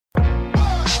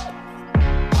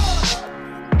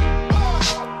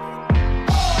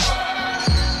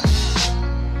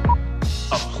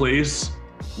place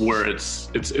where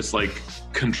it's like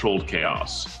controlled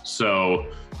chaos. So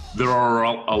there are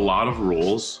a lot of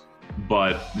rules,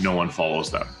 but no one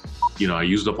follows them. You know, I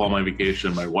used up all my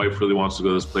vacation. My wife really wants to go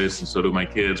to this place, and so do my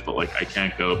kids, but like I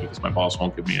can't go because my boss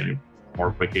won't give me any more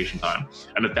vacation time.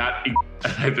 And at that,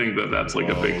 I think that's like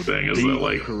a big thing. Is deep, that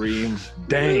like Kareem?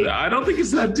 Dang, I don't think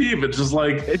it's that deep. It's just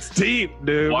like it's deep,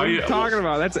 dude. What are you talking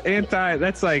about?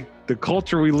 That's like the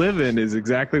culture we live in is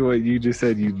exactly what you just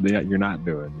said you're not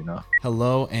doing, you know?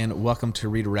 Hello and welcome to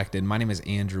Redirected. My name is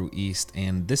Andrew East,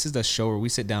 and this is the show where we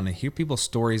sit down and hear people's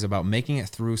stories about making it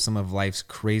through some of life's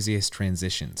craziest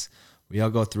transitions. We all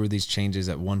go through these changes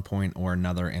at one point or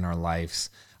another in our lives.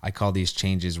 I call these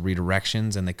changes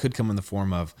redirections, and they could come in the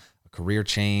form of a career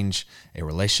change, a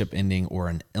relationship ending, or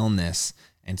an illness.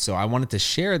 And so I wanted to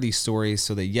share these stories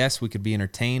so that, yes, we could be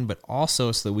entertained, but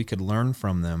also so that we could learn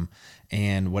from them.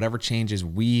 And whatever changes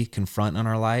we confront in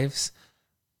our lives,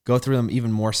 go through them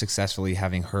even more successfully,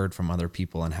 having heard from other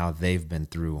people and how they've been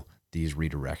through these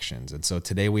redirections. And so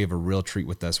today we have a real treat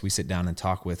with us. We sit down and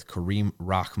talk with Kareem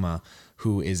Rahma,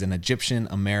 who is an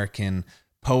Egyptian-American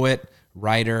poet,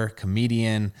 writer,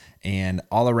 comedian, and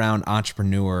all-around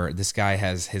entrepreneur. This guy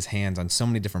has his hands on so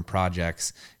many different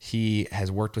projects. He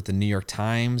has worked with the New York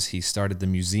Times. He started the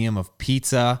Museum of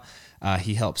Pizza.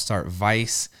 He helped start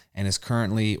Vice and is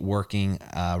currently working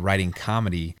writing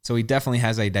comedy. So he definitely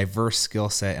has a diverse skill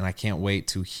set, and I can't wait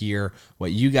to hear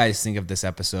what you guys think of this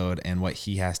episode and what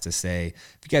he has to say.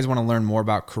 If you guys want to learn more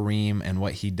about Kareem and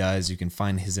what he does, you can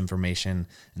find his information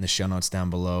in the show notes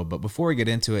down below. But before we get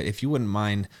into it, if you wouldn't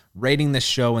mind rating this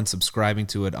show and subscribing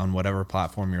to it on whatever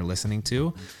platform you're listening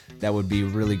to, that would be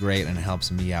really great, and it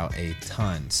helps me out a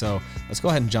ton. So let's go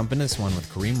ahead and jump into this one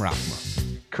with Kareem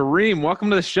Rahma. Kareem, welcome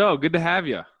to the show. Good to have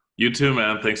you. You too,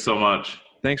 man. Thanks so much.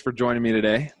 Thanks for joining me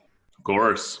today. Of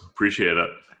course. Appreciate it.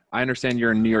 I understand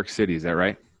you're in New York City. Is that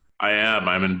right? I am.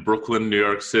 I'm in Brooklyn, New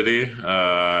York City,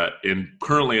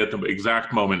 currently at the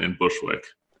exact moment in Bushwick.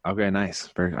 Okay, nice.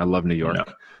 I love New York.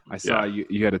 Yeah. I saw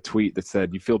you had a tweet that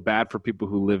said you feel bad for people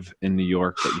who live in New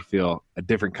York, but you feel a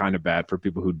different kind of bad for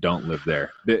people who don't live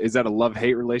there. Is that a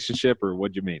love-hate relationship, or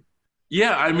what do you mean?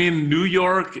 Yeah, I mean, New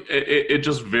York, it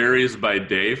just varies by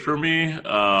day for me.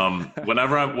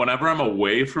 Whenever I'm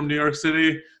away from New York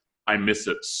City, I miss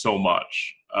it so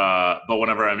much. But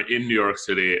whenever I'm in New York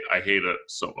City, I hate it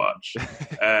so much.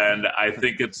 And I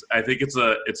think it's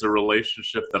a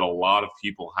relationship that a lot of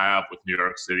people have with New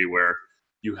York City, where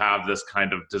you have this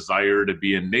kind of desire to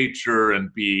be in nature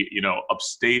and be,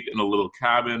 upstate in a little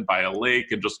cabin by a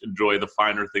lake and just enjoy the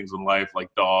finer things in life, like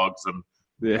dogs and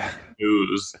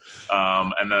news.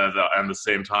 And then at the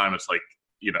same time, it's like,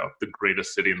 the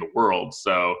greatest city in the world.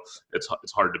 So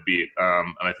it's hard to beat.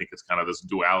 And I think it's kind of this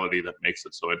duality that makes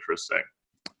it so interesting.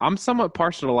 I'm somewhat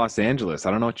partial to Los Angeles.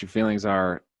 I don't know what your feelings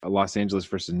are, Los Angeles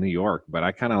versus New York, but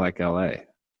I kind of like LA.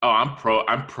 Oh, I'm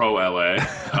pro LA.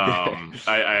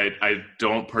 I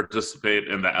don't participate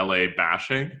in the LA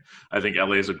bashing. I think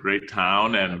LA is a great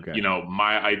town, and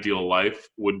my ideal life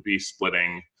would be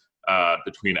splitting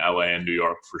between LA and New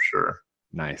York for sure.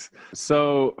 Nice.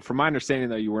 So from my understanding,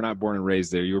 though, you were not born and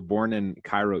raised there. You were born in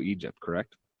Cairo, Egypt,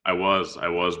 correct? I was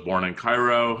born in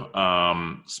Cairo,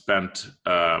 spent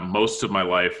most of my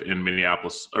life in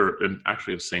Minneapolis,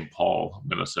 actually in St. Paul,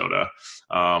 Minnesota,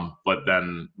 but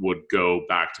then would go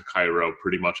back to Cairo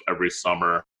pretty much every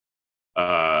summer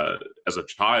as a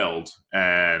child,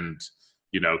 and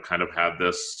kind of had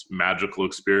this magical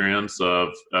experience of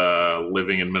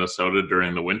living in Minnesota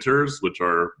during the winters, which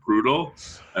are brutal,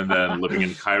 and then living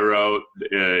in Cairo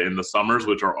in the summers,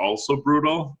 which are also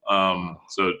brutal.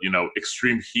 So,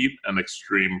 extreme heat and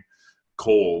extreme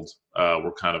cold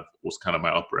was kind of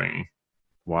my upbringing.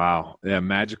 Wow. Yeah,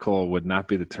 magical would not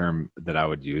be the term that I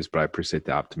would use, but I appreciate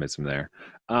the optimism there.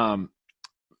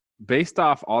 Based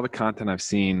off all the content I've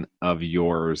seen of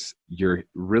yours, you're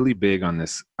really big on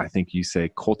this, I think you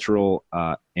say, cultural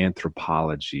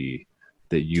anthropology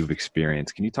that you've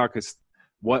experienced. Can you talk us,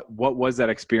 what was that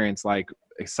experience like,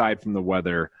 aside from the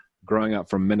weather, growing up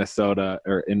from Minnesota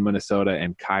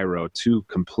and Cairo, two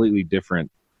completely different,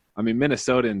 I mean,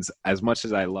 Minnesotans, as much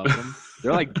as I love them,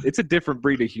 they're like, it's a different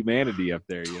breed of humanity up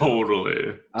there.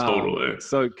 Totally.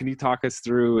 So can you talk us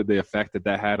through the effect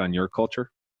that had on your culture?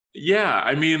 Yeah,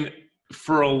 I mean,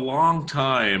 for a long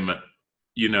time,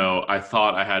 I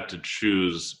thought I had to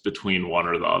choose between one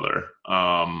or the other.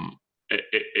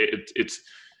 It's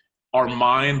our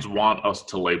minds want us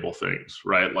to label things,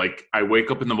 right? Like I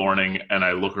wake up in the morning and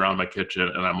I look around my kitchen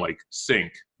and I'm like,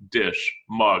 sink, dish,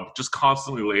 mug, just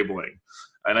constantly labeling.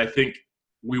 And I think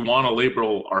we want to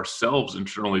label ourselves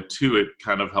internally too. It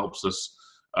kind of helps us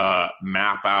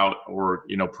map out or,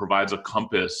 provides a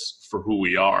compass for who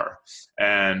we are.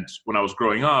 And when I was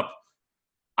growing up,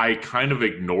 I kind of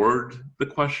ignored the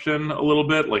question a little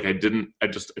bit. Like I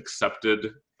just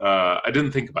accepted, I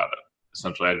didn't think about it,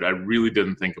 essentially. I really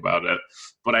didn't think about it,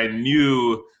 but I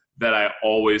knew that I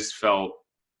always felt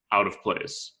out of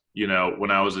place.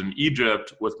 When I was in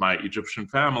Egypt with my Egyptian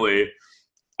family,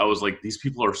 I was like, these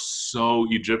people are so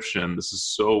Egyptian. This is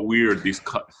so weird.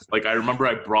 I remember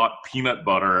I brought peanut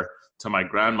butter to my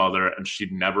grandmother, and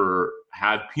she'd never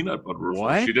had peanut butter before.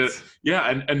 What? She did,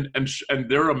 yeah. And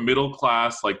they're a middle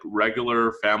class, like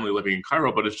regular family living in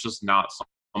Cairo, but it's just not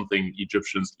something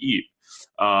Egyptians eat.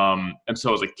 And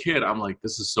so as a kid, I'm like,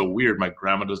 this is so weird. My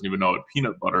grandma doesn't even know what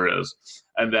peanut butter is.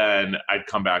 And then I'd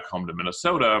come back home to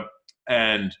Minnesota,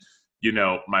 and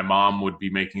my mom would be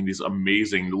making these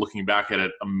amazing, looking back at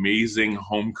it, amazing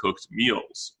home cooked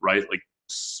meals, right? Like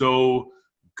so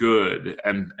good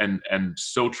and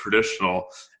so traditional.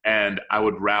 And I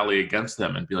would rally against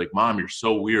them and be like, Mom, you're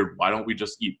so weird. Why don't we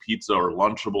just eat pizza or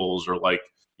Lunchables or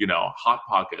Hot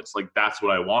Pockets? Like that's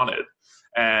what I wanted.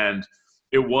 And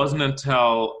it wasn't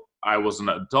until I was an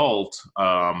adult,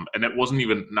 and it wasn't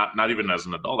even, not even as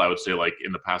an adult, I would say like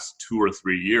in the past 2 or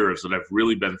 3 years, that I've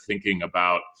really been thinking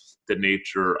about the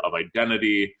nature of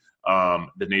identity,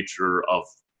 the nature of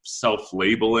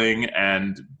self-labeling,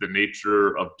 and the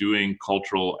nature of doing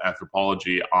cultural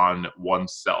anthropology on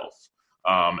oneself,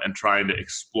 and trying to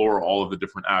explore all of the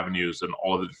different avenues and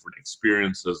all of the different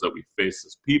experiences that we face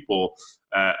as people,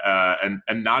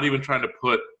 and not even trying to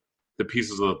put the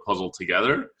pieces of the puzzle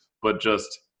together, but just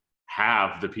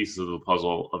have the pieces of the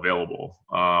puzzle available.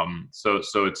 So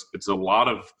it's a lot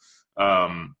of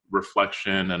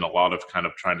reflection and a lot of kind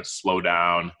of trying to slow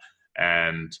down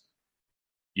and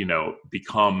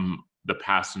become the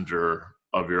passenger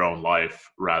of your own life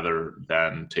rather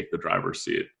than take the driver's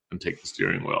seat and take the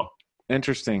steering wheel.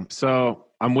 Interesting. So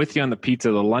I'm with you on the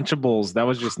pizza. The Lunchables, that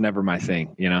was just never my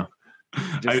thing,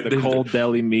 Just the cold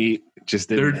deli meat just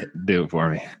didn't do it for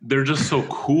me. They're just so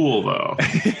cool, though.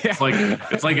 It's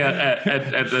like at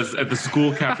the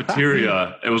school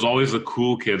cafeteria, it was always the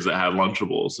cool kids that had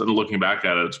Lunchables. And looking back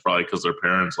at it, it's probably because their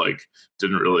parents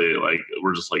didn't really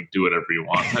were just do whatever you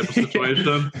want type of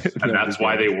situation, and that's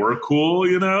why they were cool,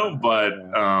 But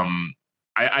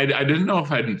I didn't know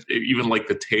if I'd even like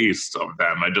the taste of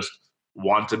them. I just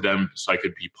wanted them so I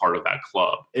could be part of that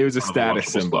club. It was a status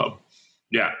symbol. Club.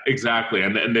 Yeah, exactly.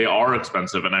 And they are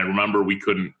expensive. And I remember we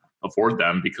couldn't afford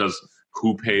them because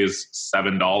who pays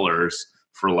 $7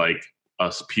 for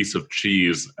a piece of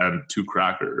cheese and 2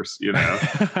 crackers,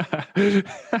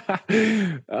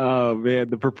 Oh man,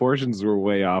 the proportions were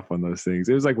way off on those things.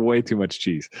 It was way too much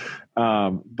cheese.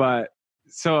 But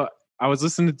so I was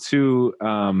listening to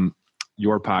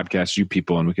your podcast, You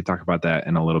People, and we could talk about that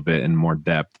in a little bit in more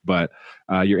depth. But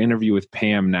your interview with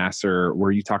Pam Nasser, where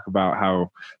you talk about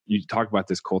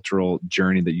this cultural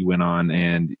journey that you went on,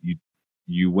 and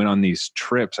you went on these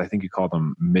trips. I think you called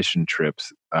them mission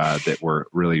trips that were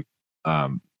really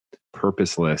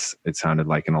purposeless. It sounded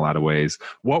like in a lot of ways.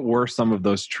 What were some of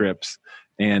those trips,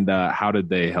 and how did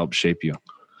they help shape you?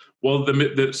 Well,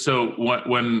 so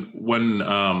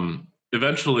when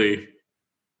eventually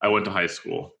I went to high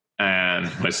school. And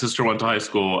my sister went to high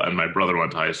school and my brother went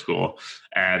to high school,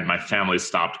 and my family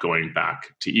stopped going back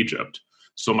to Egypt.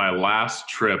 So my last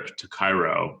trip to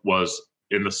Cairo was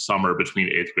in the summer between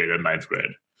 8th grade and 9th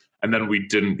grade. And then we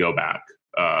didn't go back.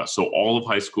 So all of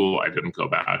high school, I didn't go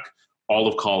back. All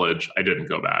of college, I didn't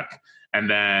go back. And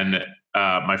then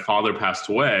my father passed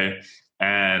away,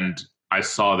 and I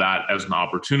saw that as an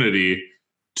opportunity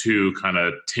to kind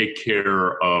of take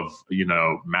care of,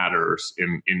 matters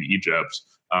in Egypt.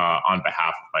 On behalf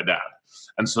of my dad.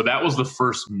 And so that was the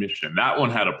first mission. That one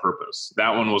had a purpose. That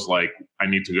one was I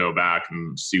need to go back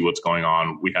and see what's going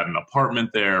on. We had an apartment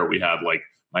there. We had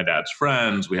my dad's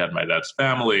friends. We had my dad's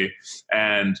family.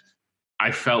 And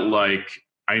I felt like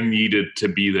I needed to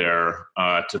be there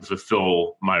to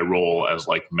fulfill my role as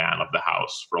man of the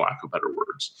house, for lack of better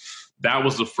words. That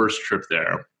was the first trip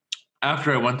there.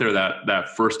 After I went there that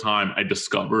first time, I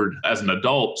discovered as an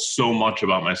adult so much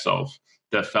about myself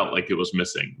that felt like it was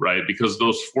missing, right? Because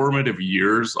those formative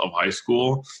years of high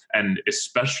school, and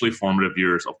especially formative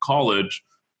years of college,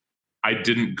 I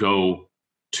didn't go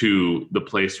to the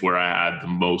place where I had the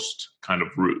most kind of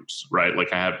roots, right?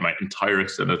 I had my entire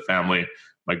extended family,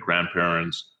 my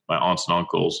grandparents, my aunts and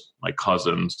uncles, my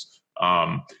cousins,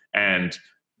 and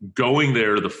going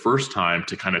there the first time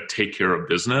to kind of take care of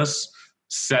business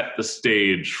set the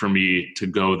stage for me to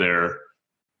go there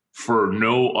for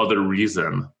no other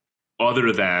reason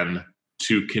other than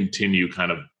to continue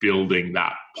kind of building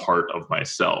that part of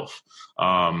myself.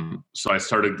 So I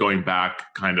started going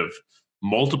back kind of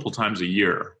multiple times a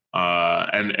year.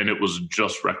 And it was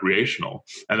just recreational.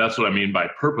 And that's what I mean by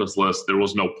purposeless. There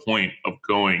was no point of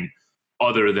going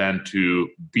other than to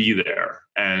be there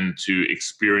and to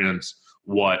experience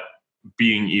what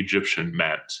being Egyptian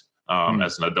meant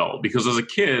as an adult. Because as a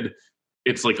kid,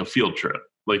 it's like a field trip.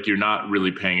 Like you're not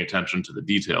really paying attention to the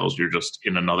details. You're just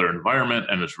in another environment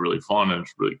and it's really fun and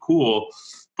it's really cool,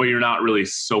 but you're not really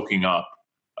soaking up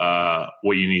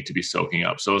what you need to be soaking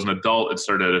up. So as an adult, it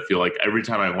started to feel like every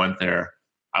time I went there,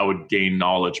 I would gain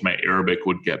knowledge. My Arabic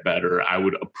would get better. I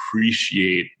would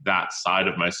appreciate that side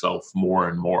of myself more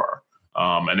and more.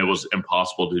 And it was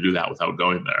impossible to do that without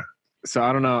going there. So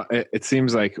I don't know. It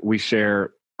seems like we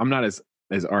share, I'm not as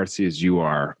artsy as you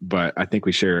are, but I think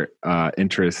we share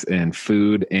interests in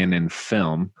food and in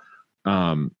film.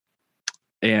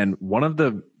 And one of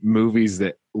the movies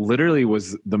that literally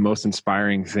was the most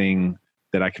inspiring thing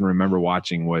that I can remember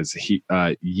watching was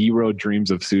Jiro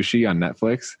Dreams of Sushi on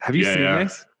Netflix. Have you seen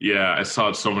this? Yeah, I saw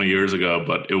it so many years ago,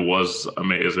 but it was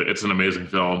amazing. It's an amazing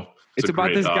film. It's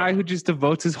about this guy who just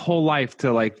devotes his whole life to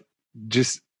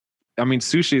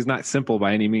sushi is not simple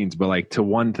by any means, but like to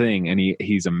one thing, and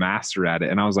he's a master at it.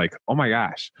 And I was like, oh my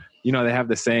gosh, they have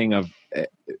the saying of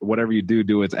whatever you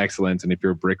do with excellence. And if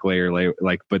you're a bricklayer,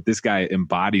 but this guy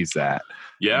embodies that.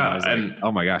 Yeah. And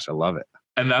oh my gosh, I love it.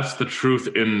 And that's the truth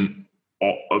in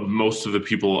most of the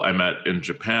people I met in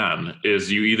Japan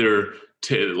is you either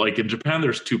like in Japan,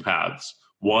 there's two paths.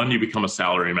 One, you become a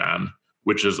salaryman,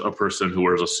 which is a person who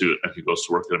wears a suit and who goes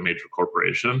to work at a major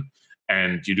corporation,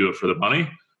 and you do it for the money.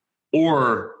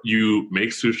 Or you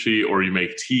make sushi, or you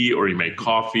make tea, or you make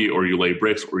coffee, or you lay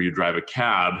bricks, or you drive a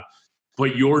cab.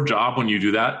 But your job when you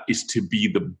do that is to be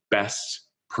the best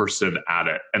person at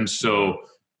it. And so,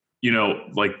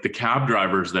 like the cab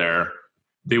drivers there,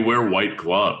 they wear white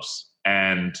gloves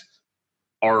and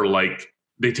are like,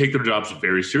 they take their jobs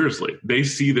very seriously. They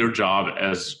see their job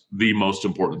as the most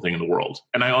important thing in the world.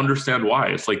 And I understand why.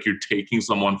 It's like you're taking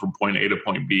someone from point A to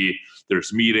point B.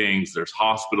 There's meetings, there's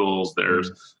hospitals, there's,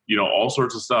 all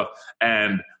sorts of stuff.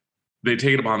 And they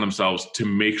take it upon themselves to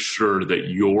make sure that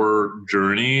your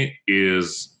journey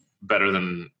is better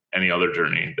than any other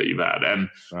journey that you've had. And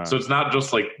so it's not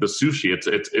just like the sushi,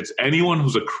 it's anyone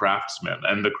who's a craftsman,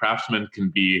 and the craftsman can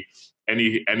be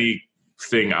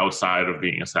anything outside of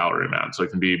being a salaryman. So it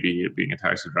can be being a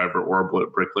taxi driver or a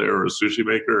bricklayer or a sushi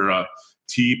maker, or a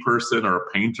tea person or a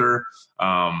painter.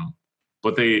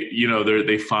 But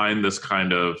they find this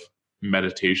kind of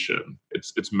meditation.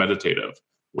 It's meditative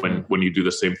when you do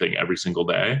the same thing every single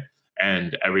day,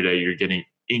 and every day you're getting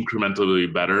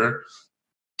incrementally better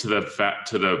to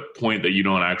the point that you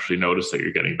don't actually notice that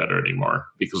you're getting better anymore,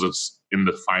 because it's in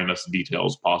the finest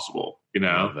details possible. I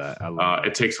love that.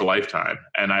 It takes a lifetime,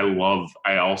 and I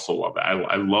also love that.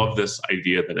 I love this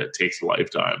idea that it takes a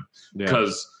lifetime,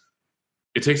 because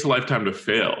it takes a lifetime to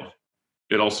fail.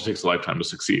 It also takes a lifetime to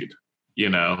succeed.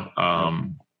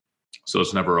 So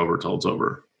it's never over till it's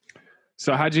over.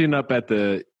 So how'd you end up at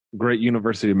the great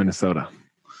University of Minnesota?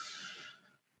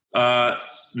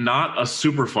 Not a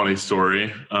super funny story.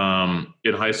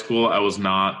 In high school, I was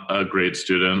not a great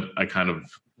student. I kind of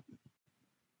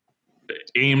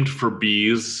aimed for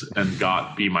B's and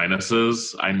got B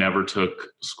minuses. I never took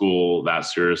school that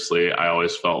seriously. I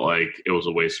always felt like it was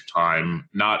a waste of time,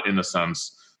 not in the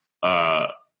sense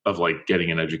of like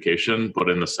getting an education, but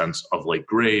in the sense of like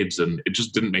grades, and it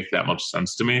just didn't make that much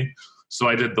sense to me. So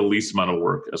I did the least amount of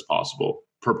work as possible,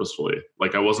 purposefully.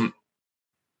 Like I wasn't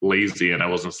lazy and I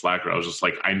wasn't a slacker. I was just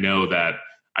like, I know that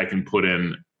I can put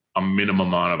in a minimum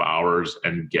amount of hours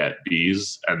and get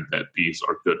B's, and that B's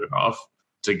are good enough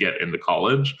to get into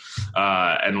college.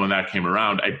 And when that came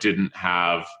around, I didn't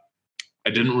know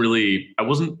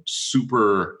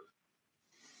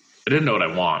what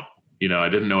I want. I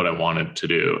didn't know what I wanted to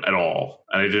do at all.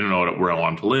 And I didn't know where I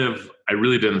wanted to live. I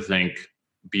really didn't think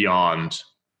beyond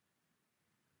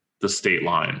the state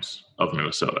lines of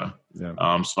Minnesota.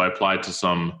 Yeah. So I applied to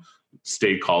some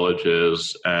state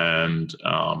colleges, and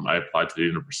I applied to the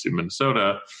University of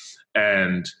Minnesota.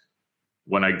 And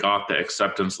when I got the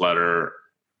acceptance letter,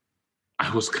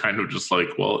 I was kind of just like,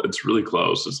 well, it's really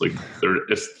close. It's like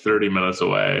it's 30 minutes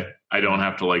away. I don't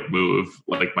have to like move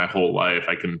like my whole life.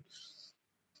 I can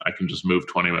just move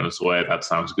 20 minutes away. That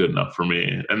sounds good enough for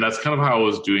me. And that's kind of how I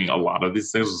was doing a lot of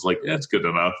these things. It's like, yeah, it's good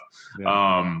enough.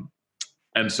 Yeah.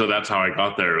 And so that's how I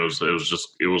got there. It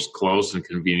was close and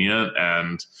convenient,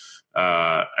 and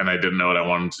I didn't know what I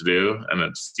wanted to do. And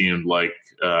it seemed like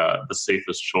the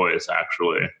safest choice,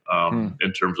 actually,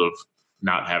 in terms of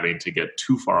not having to get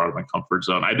too far out of my comfort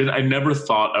zone. I never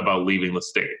thought about leaving the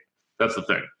state. That's the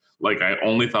thing. Like, I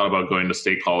only thought about going to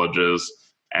state colleges,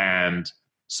 and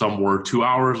some were 2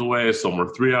 hours away, some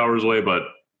were 3 hours away. But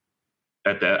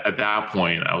at that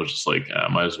point, I was just like, I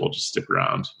might as well just stick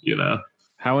around, you know?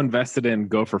 How invested in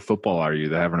Gopher football are you?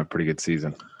 They're having a pretty good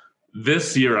season.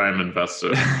 This year I'm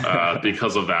invested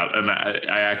because of that. And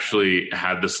I actually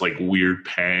had this like weird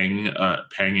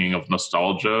panging of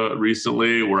nostalgia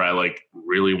recently where I like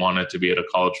really wanted to be at a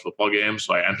college football game.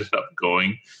 So I ended up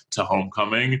going to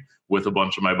homecoming with a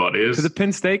bunch of my buddies. To the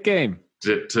Penn State game.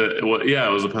 Well, yeah,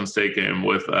 it was a Penn State game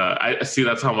with, I see,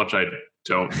 that's how much I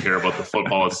don't care about the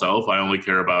football itself. I only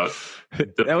care about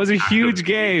that was a huge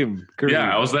game. Great.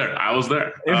 Yeah, I was there.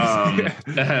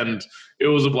 And it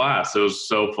was a blast. It was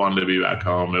so fun to be back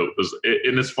home.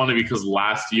 And it's funny because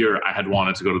last year I had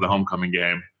wanted to go to the homecoming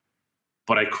game,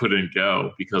 but I couldn't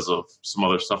go because of some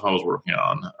other stuff I was working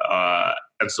on.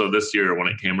 And so this year when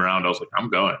it came around, I was like,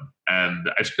 I'm going. And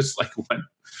I just like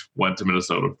went to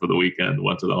Minnesota for the weekend,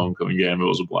 went to the homecoming game. It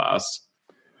was a blast.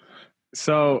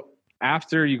 So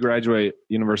after you graduate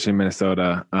University of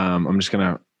Minnesota, I'm just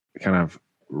going to kind of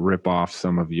rip off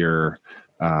some of your,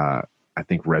 I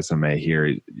think, resume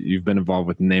here. You've been involved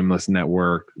with Nameless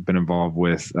Network, been involved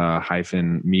with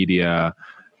Hyphen Media,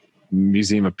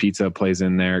 Museum of Pizza plays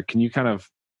in there. Can you kind of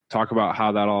talk about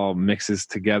how that all mixes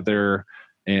together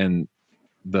and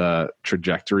the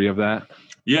trajectory of that?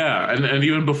 Yeah, and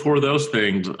even before those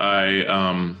things,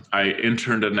 I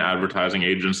interned at an advertising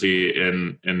agency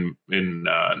in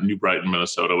New Brighton,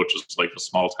 Minnesota, which is like a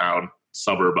small town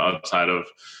suburb outside of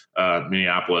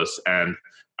Minneapolis, and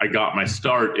I got my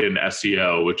start in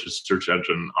SEO, which is search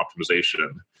engine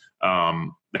optimization.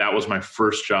 That was my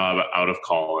first job out of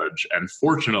college, and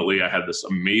fortunately, I had this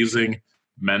amazing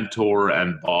mentor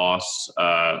and boss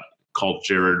called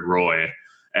Jared Roy.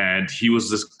 And he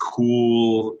was this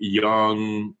cool,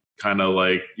 young, kind of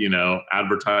like, you know,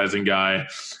 advertising guy.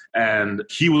 And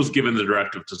he was given the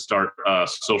directive to start a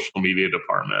social media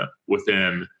department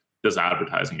within this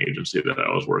advertising agency that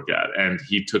I was working at. And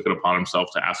he took it upon himself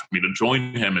to ask me to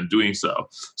join him in doing so.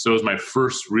 So it was my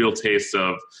first real taste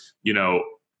of, you know,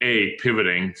 A,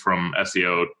 pivoting from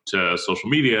SEO to social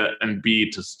media, and B,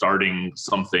 to starting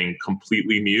something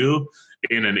completely new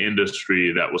in an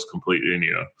industry that was completely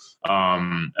new.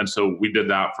 And so we did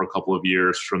that for a couple of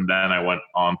years. From then I went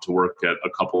on to work at a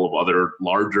couple of other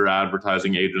larger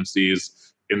advertising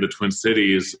agencies in the Twin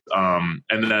Cities. And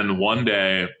then one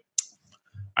day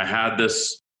I had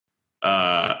this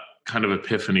kind of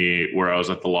epiphany where I was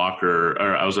at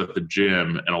the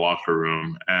gym in a locker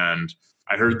room, and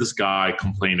I heard this guy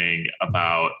complaining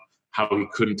about how he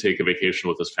couldn't take a vacation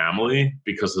with his family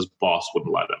because his boss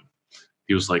wouldn't let him.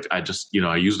 He was like, I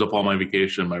used up all my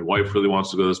vacation. My wife really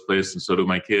wants to go to this place, and so do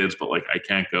my kids, but like, I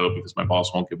can't go because my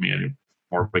boss won't give me any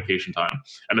more vacation time.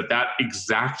 And at that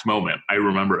exact moment, I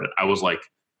remember it. I was like,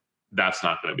 that's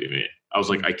not going to be me. I was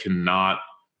like, I cannot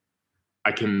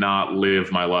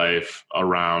live my life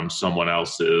around someone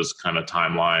else's kind of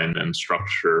timeline and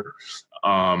structure.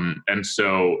 And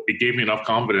so it gave me enough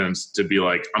confidence to be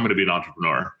like, I'm going to be an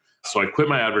entrepreneur. So I quit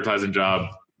my advertising job,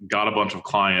 got a bunch of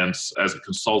clients as a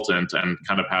consultant, and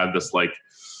kind of had this like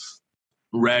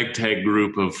ragtag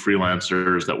group of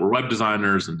freelancers that were web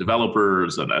designers and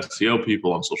developers and SEO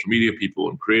people and social media people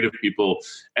and creative people,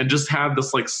 and just had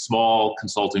this like small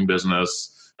consulting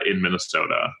business in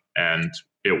Minnesota. And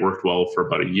it worked well for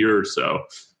about a year or so.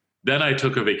 Then I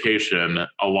took a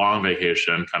long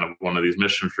vacation, kind of one of these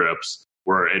mission trips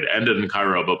where it ended in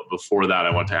Cairo. But before that,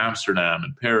 I went to Amsterdam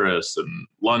and Paris and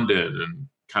London and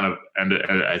kind of ended,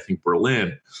 I think,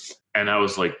 Berlin. And I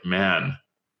was like, man,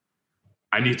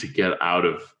 I need to get out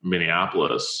of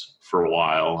Minneapolis for a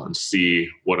while and see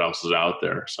what else is out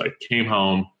there. So I came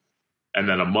home, and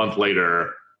then a month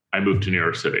later, I moved to New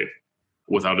York City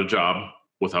without a job,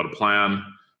 without a plan,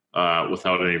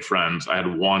 without any friends. I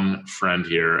had one friend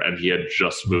here, and he had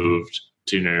just moved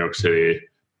to New York City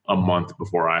a month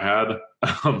before I had.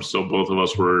 So both of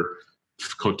us were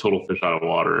total fish out of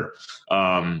water.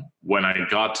 When I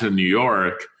got to New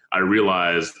York, I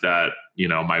realized that, you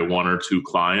know, my one or two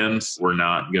clients were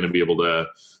not going to be able to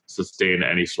sustain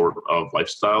any sort of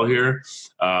lifestyle here. So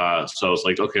I was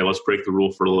like, okay, let's break the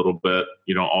rule for a little bit.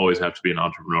 You don't always have to be an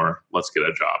entrepreneur. Let's get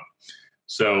a job.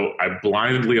 So I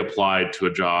blindly applied to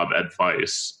a job at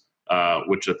Vice,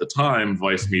 which at the time,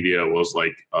 Vice Media was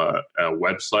like a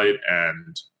website,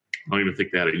 and I don't even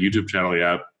think they had a YouTube channel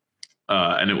yet.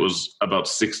 And it was about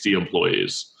 60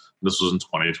 employees. This was in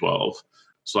 2012.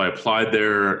 So I applied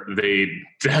there. They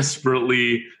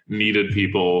desperately needed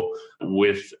people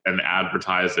with an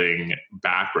advertising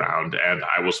background, and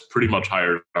I was pretty much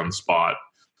hired on the spot,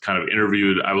 kind of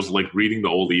interviewed. I was like reading the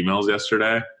old emails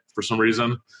yesterday for some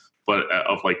reason, but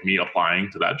of like me applying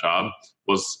to that job,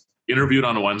 was interviewed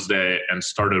on a Wednesday and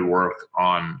started work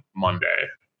on Monday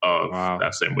of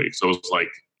that same week. So it was like,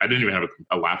 I didn't even have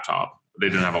a laptop. They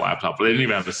didn't have a laptop, but they didn't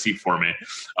even have a seat for me.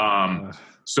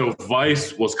 So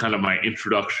Vice was kind of my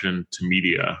introduction to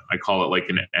media. I call it like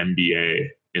an MBA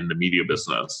in the media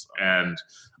business. And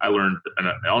I learned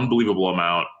an unbelievable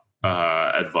amount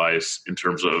at Vice in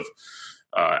terms of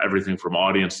everything from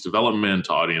audience development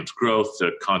to audience growth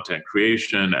to content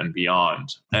creation and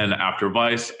beyond. And after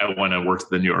Vice, I went and worked at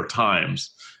the New York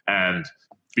Times. And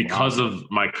because of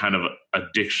my kind of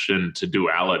addiction to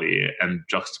duality and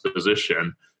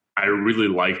juxtaposition, I really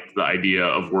liked the idea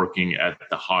of working at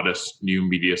the hottest new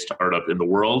media startup in the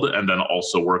world, and then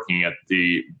also working at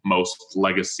the most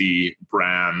legacy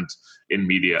brand in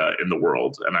media in the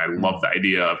world. And I love the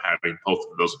idea of having both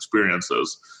of those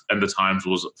experiences. And the Times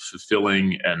was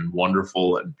fulfilling and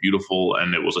wonderful and beautiful.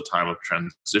 And it was a time of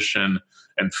transition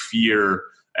and fear.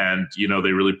 And, you know,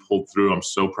 they really pulled through. I'm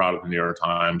so proud of the New York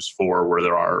Times for where they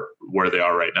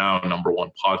are right now.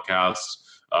 #1 podcast,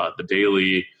 The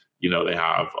Daily. You know, they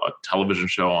have a television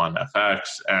show on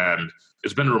FX, and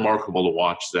it's been remarkable to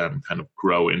watch them kind of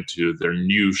grow into their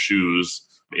new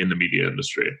shoes in the media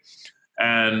industry.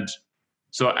 And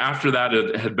so after that,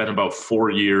 it had been about 4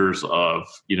 years of,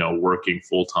 you know, working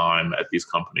full time at these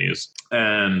companies.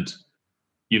 And,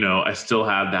 you know, I still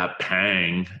had that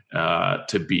pang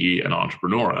to be an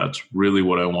entrepreneur. That's really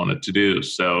what I wanted to do.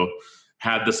 So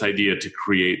had this idea to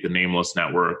create the Nameless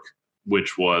Network,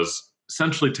 which was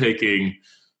essentially taking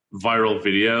viral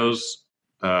videos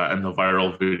and the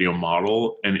viral video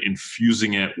model and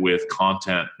infusing it with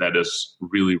content that is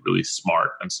really, really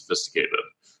smart and sophisticated.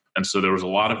 And so there was a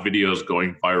lot of videos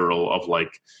going viral of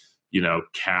like, you know,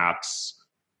 cats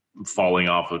falling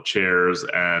off of chairs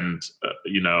and,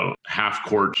 you know, half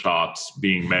court shots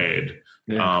being made.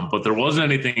 Yeah. But there wasn't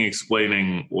anything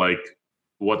explaining like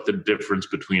what the difference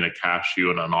between a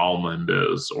cashew and an almond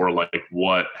is, or like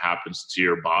what happens to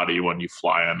your body when you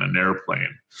fly on an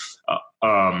airplane.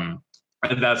 And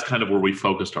that's kind of where we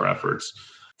focused our efforts.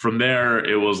 From there,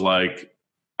 it was like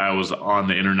I was on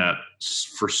the internet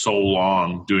for so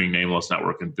long doing Nameless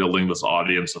Network and building this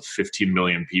audience of 15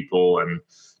 million people and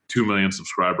 2 million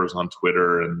subscribers on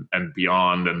Twitter and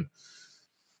beyond. And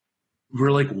we're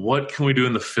like, what can we do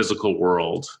in the physical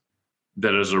world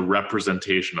that is a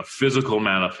representation, a physical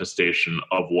manifestation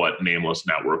of what Nameless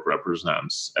Network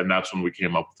represents? And that's when we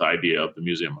came up with the idea of the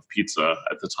Museum of Pizza.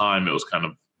 At the time, it was kind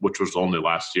of, which was only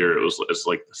last year, it's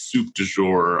like the soup du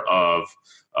jour of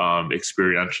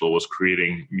experiential was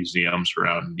creating museums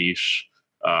around niche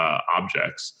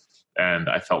objects. And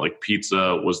I felt like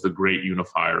pizza was the great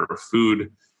unifier of food.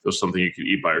 It was something you could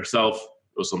eat by yourself.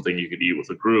 It was something you could eat with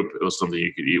a group. It was something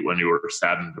you could eat when you were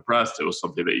sad and depressed. It was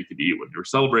something that you could eat when you were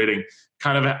celebrating.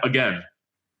 Kind of, again,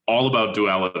 all about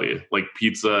duality. Like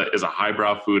pizza is a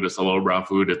highbrow food. It's a lowbrow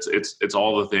food. It's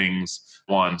all the things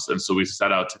once. And so we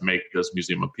set out to make this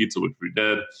Museum of Pizza, which we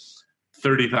did.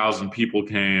 30,000 people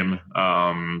came.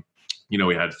 You know,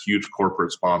 we had huge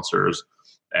corporate sponsors,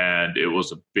 and it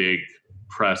was a big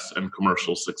press and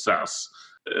commercial success.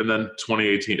 And then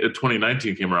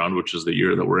 2019 came around, which is the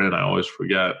year that we're in. I always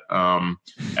forget.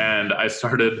 And I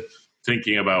started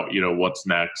thinking about, you know, what's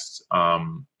next.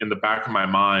 In the back of my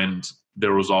mind,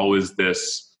 there was always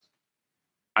this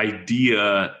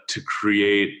idea to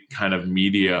create kind of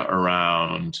media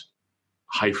around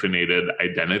hyphenated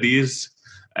identities.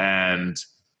 And,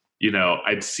 you know,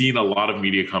 I'd seen a lot of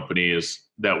media companies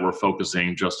that were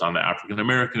focusing just on the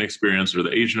African-American experience or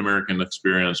the Asian-American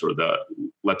experience or the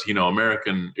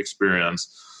Latino-American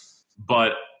experience.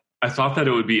 But I thought that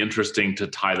it would be interesting to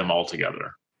tie them all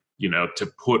together, you know, to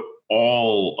put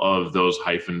all of those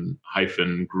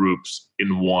hyphen groups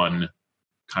in one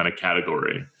kind of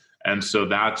category. And so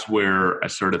that's where I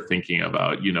started thinking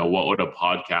about, you know, what would a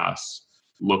podcast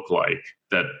look like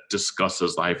that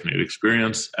discusses the hyphenated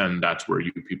experience? And that's where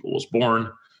You People was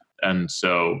born. And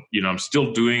so, you know, I'm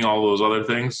still doing all those other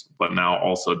things, but now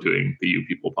also doing the You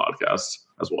People podcast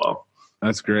as well.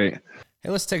 That's great.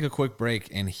 Hey, let's take a quick break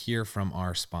and hear from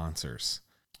our sponsors.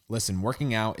 Listen,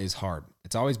 working out is hard.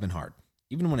 It's always been hard.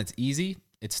 Even when it's easy,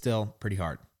 it's still pretty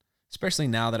hard. Especially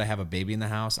now that I have a baby in the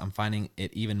house, I'm finding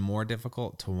it even more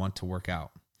difficult to want to work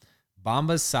out.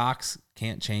 Bombas socks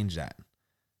can't change that,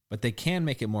 but they can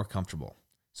make it more comfortable.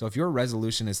 So if your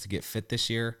resolution is to get fit this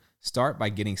year, start by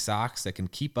getting socks that can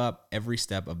keep up every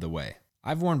step of the way.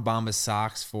 I've worn Bombas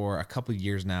socks for a couple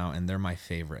years now, and they're my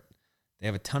favorite. They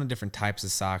have a ton of different types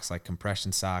of socks, like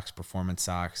compression socks, performance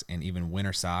socks, and even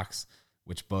winter socks,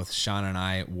 which both Sean and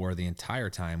I wore the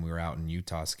entire time we were out in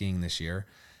Utah skiing this year.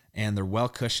 And they're well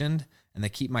cushioned, and they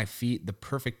keep my feet the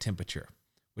perfect temperature,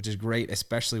 which is great,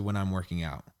 especially when I'm working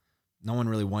out. No one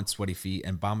really wants sweaty feet,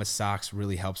 and Bombas socks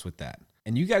really helps with that.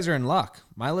 And you guys are in luck.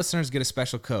 My listeners get a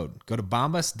special code. Go to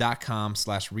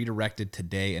bombas.com/redirected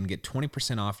today and get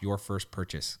 20% off your first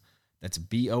purchase. That's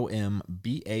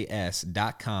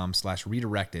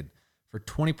BOMBAS.com/redirected for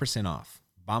 20% off.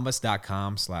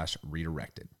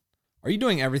 Bombas.com/redirected. Are you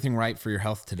doing everything right for your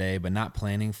health today, but not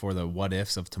planning for the what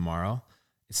ifs of tomorrow?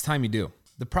 It's time you do.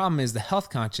 The problem is the health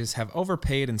conscious have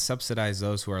overpaid and subsidized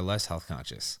those who are less health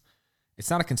conscious. It's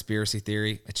not a conspiracy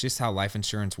theory. It's just how life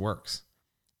insurance works.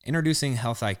 Introducing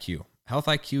Health IQ. Health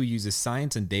IQ uses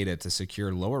science and data to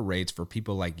secure lower rates for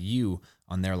people like you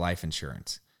on their life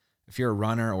insurance. If you're a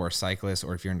runner or a cyclist,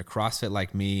 or if you're into CrossFit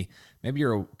like me, maybe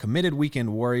you're a committed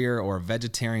weekend warrior or a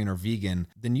vegetarian or vegan,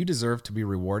 then you deserve to be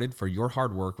rewarded for your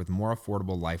hard work with more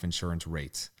affordable life insurance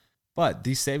rates. But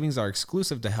these savings are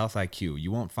exclusive to Health IQ.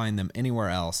 You won't find them anywhere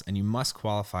else, and you must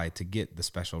qualify to get the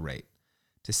special rate.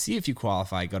 To see if you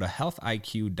qualify, go to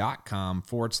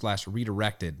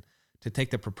healthiq.com/redirected to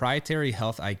take the proprietary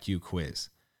Health IQ quiz.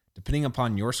 Depending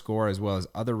upon your score as well as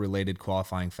other related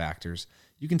qualifying factors,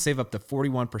 you can save up to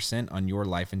 41% on your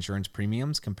life insurance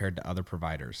premiums compared to other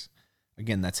providers.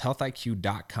 Again, that's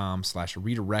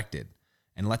healthiq.com/redirected,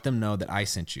 and let them know that I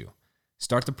sent you.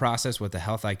 Start the process with the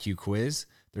Health IQ quiz.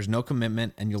 There's no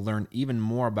commitment, and you'll learn even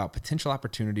more about potential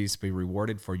opportunities to be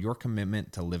rewarded for your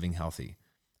commitment to living healthy.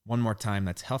 One more time,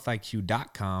 that's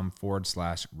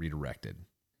healthiq.com/redirected.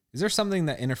 Is there something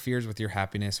that interferes with your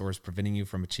happiness or is preventing you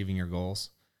from achieving your goals?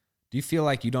 Do you feel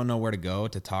like you don't know where to go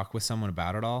to talk with someone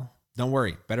about it all? Don't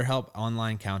worry, BetterHelp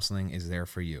Online Counseling is there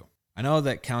for you. I know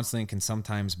that counseling can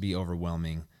sometimes be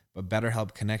overwhelming, but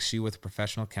BetterHelp connects you with a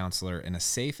professional counselor in a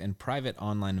safe and private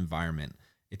online environment.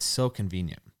 It's so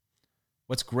convenient.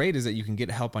 What's great is that you can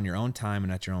get help on your own time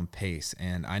and at your own pace,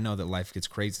 and I know that life gets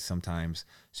crazy sometimes,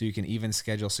 so you can even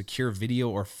schedule secure video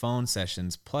or phone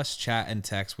sessions plus chat and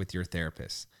text with your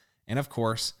therapist. And of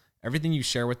course, everything you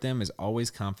share with them is always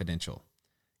confidential.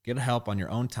 Get help on your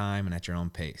own time and at your own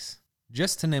pace.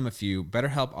 Just to name a few,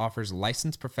 BetterHelp offers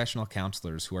licensed professional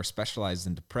counselors who are specialized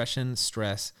in depression,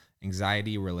 stress,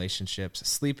 anxiety, relationships,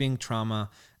 sleeping, trauma,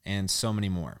 and so many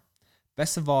more.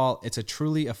 Best of all, it's a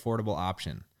truly affordable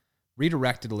option.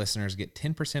 Redirected listeners get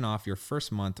 10% off your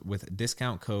first month with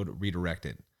discount code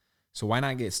REDIRECTED. So why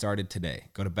not get started today?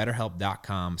 Go to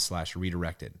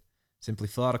betterhelp.com/redirected. Simply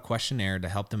fill out a questionnaire to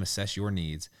help them assess your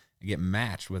needs and get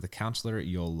matched with a counselor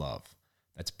you'll love.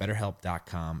 That's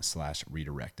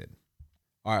betterhelp.com/redirected.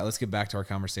 All right, let's get back to our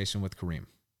conversation with Kareem.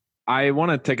 I want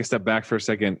to take a step back for a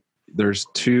second. There's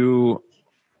two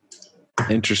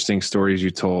interesting stories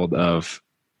you told of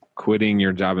quitting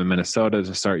your job in Minnesota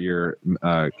to start your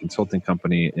consulting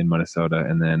company in Minnesota,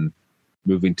 and then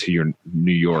moving to your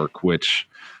New York, which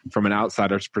from an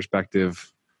outsider's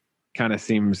perspective kind of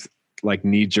seems like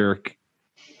knee-jerk.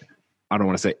 I don't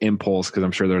want to say impulse, because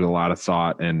I'm sure there's a lot of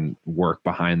thought and work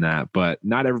behind that, but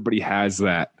not everybody has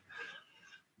that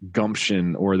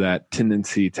gumption or that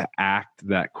tendency to act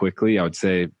that quickly. I would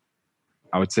say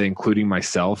including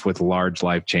myself with large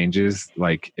life changes.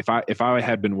 Like if I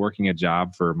had been working a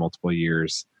job for multiple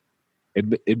years,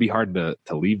 it'd be hard to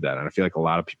leave that. And I feel like a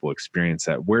lot of people experience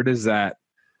that. Where does that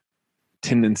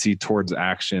tendency towards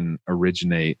action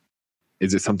originate?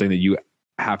 Is it something that you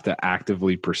have to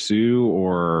actively pursue,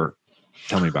 or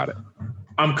tell me about it?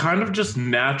 I'm kind of just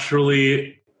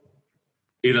naturally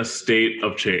in a state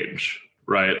of change,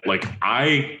 right? Like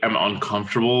I am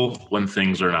uncomfortable when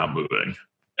things are not moving.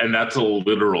 And that's a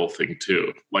literal thing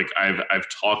too. Like I've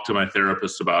talked to my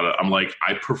therapist about it. I'm like,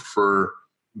 I prefer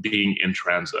being in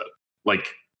transit.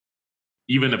 Like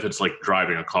even if it's like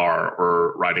driving a car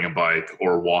or riding a bike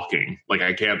or walking, like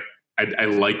I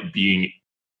like being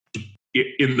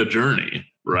in the journey,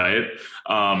 right?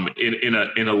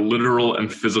 In a literal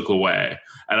and physical way.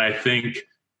 And I think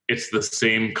it's the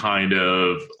same kind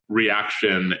of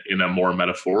reaction in a more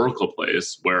metaphorical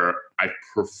place where I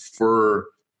prefer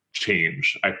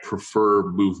change. I prefer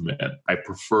movement. I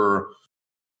prefer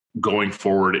going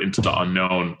forward into the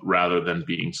unknown rather than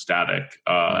being static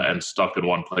and stuck in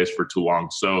one place for too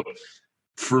long. So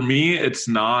for me, it's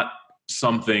not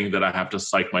something that I have to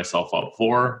psych myself up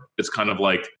for. It's kind of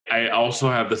like, I also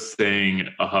have this saying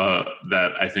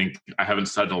that I think I haven't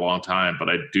said in a long time, but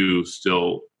I do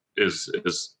still is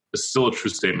still a true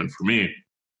statement for me,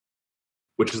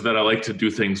 which is that I like to do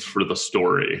things for the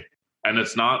story. And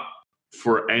it's not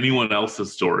for anyone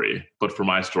else's story, but for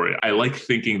my story. I like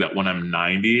thinking that when I'm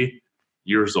 90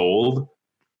 years old,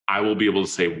 I will be able to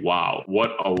say, wow,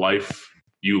 what a life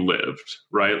you lived,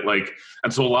 right? Like,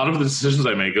 and so a lot of the decisions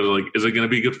I make are like, is it going to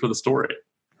be good for the story?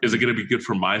 Is it going to be good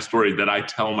for my story that I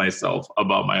tell myself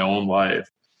about my own life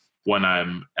when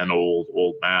I'm an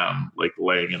old man, like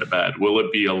laying in a bed? Will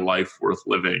it be a life worth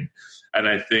living? And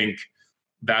I think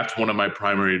that's one of my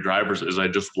primary drivers is I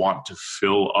just want to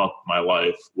fill up my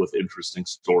life with interesting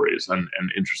stories and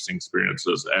interesting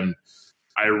experiences. And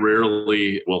I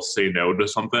rarely will say no to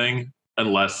something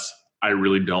unless I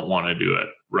really don't want to do it,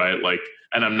 right? Like,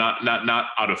 and I'm not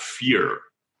out of fear,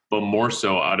 but more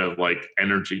so out of like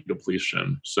energy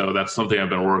depletion. So that's something I've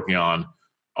been working on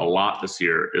a lot this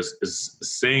year is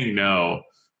saying no,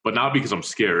 but not because I'm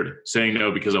scared, saying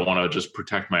no because I want to just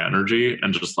protect my energy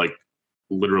and just like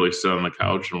literally sit on the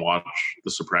couch and watch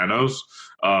The Sopranos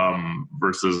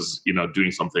versus, you know,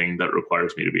 doing something that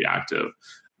requires me to be active.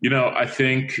 You know, I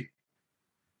think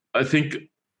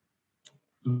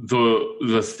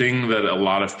the thing that a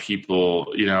lot of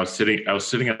people, you know, I was sitting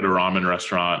at a ramen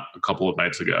restaurant a couple of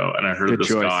nights ago, and I heard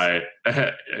this guy.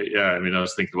 Yeah, I mean, I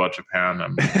was thinking about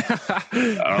Japan.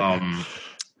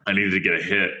 I needed to get a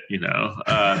hit, you know.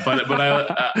 But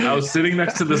I was sitting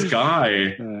next to this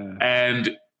guy,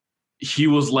 and he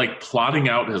was like plotting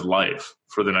out his life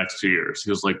for the next 2 years. He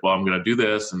was like, well, I'm going to do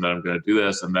this, and then I'm going to do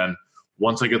this, and then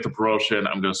once I get the promotion,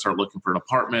 I'm going to start looking for an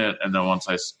apartment, and then once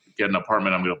I get an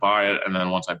apartment, I'm going to buy it, and then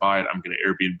once I buy it, I'm going to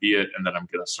Airbnb it, and then I'm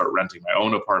going to start renting my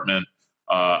own apartment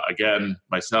again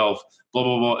myself, blah,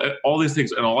 blah, blah, all these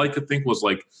things. And all I could think was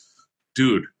like,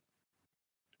 dude,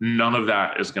 none of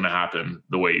that is going to happen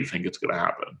the way you think it's going to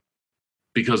happen,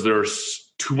 because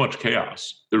there's too much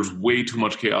chaos. There's way too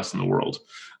much chaos in the world.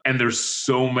 And there's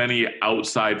so many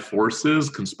outside forces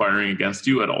conspiring against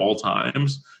you at all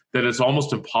times that it's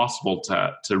almost impossible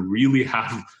to really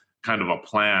have kind of a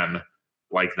plan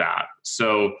like that.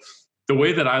 So the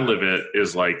way that I live it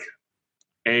is like,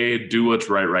 do what's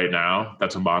right now.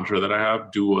 That's a mantra that I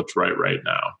have. Do what's right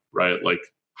now, right? Like,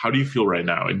 how do you feel right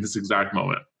now in this exact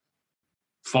moment?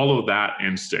 Follow that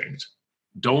instinct.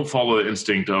 Don't follow the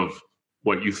instinct of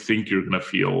what you think you're going to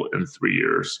feel in 3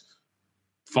 years.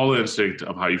 Follow the instinct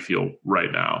of how you feel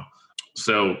right now.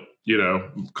 So, you know,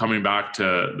 coming back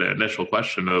to the initial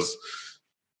question is,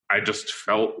 I just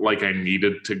felt like I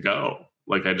needed to go.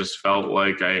 Like, I just felt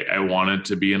like I wanted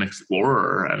to be an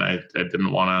explorer, and I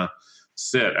didn't want to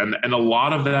sit. And a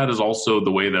lot of that is also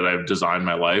the way that I've designed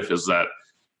my life, is that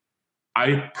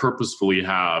I purposefully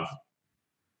have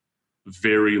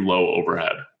very low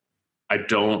overhead. I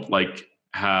don't like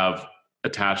have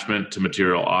attachment to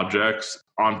material objects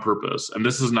on purpose. And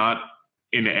this is not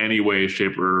in any way,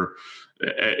 shape, or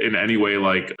in any way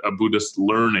like a Buddhist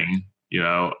learning, you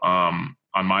know.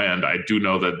 On my end, I do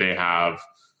know that they have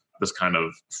this kind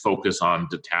of focus on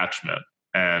detachment.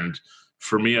 And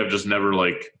for me, I've just never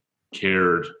like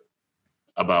cared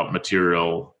about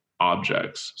material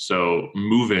objects. So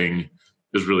moving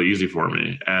is really easy for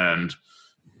me. And,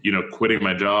 you know, quitting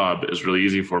my job is really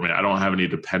easy for me. I don't have any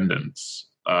dependents.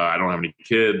 I don't have any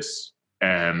kids.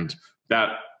 And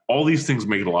that all these things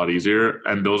make it a lot easier.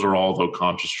 And those are all the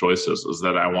conscious choices, is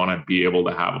that I want to be able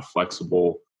to have a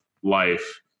flexible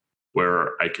life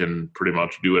where I can pretty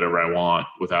much do whatever I want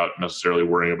without necessarily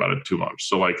worrying about it too much.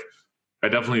 So like, I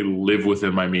definitely live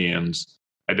within my means.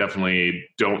 I definitely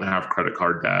don't have credit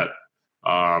card debt.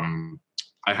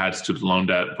 I had student loan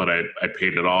debt, but I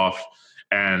paid it off.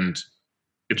 And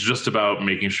it's just about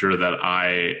making sure that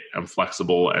I am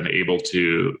flexible and able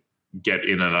to get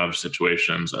in and out of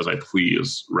situations as I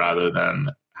please, rather than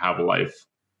have a life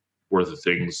worth of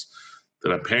things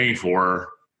that I'm paying for,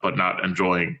 but not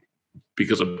enjoying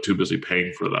because I'm too busy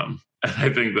paying for them. And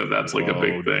I think that that's like a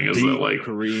big thing. Is deep, that like,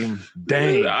 Kareem?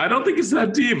 Dang, I don't think it's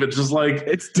that deep. It's just like,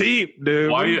 it's deep,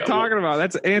 dude. What are you talking about?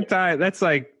 That's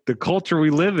like the culture we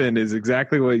live in is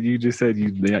exactly what you just said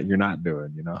you're not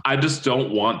doing, you know? I just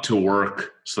don't want to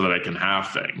work so that I can have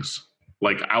things.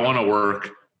 Like, I want to work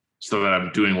so that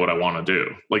I'm doing what I want to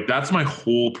do. Like, that's my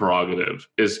whole prerogative,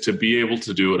 is to be able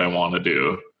to do what I want to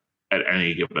do at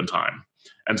any given time.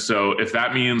 And so if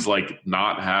that means like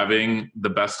not having the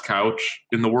best couch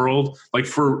in the world, like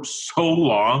for so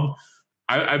long,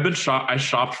 I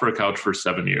shopped for a couch for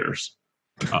 7 years.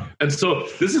 And so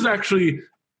this is actually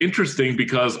interesting,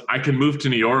 because I can move to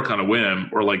New York on a whim,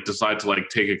 or like decide to like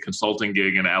take a consulting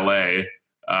gig in LA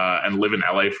and live in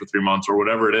LA for 3 months or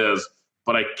whatever it is,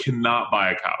 but I cannot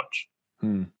buy a couch.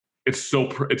 It's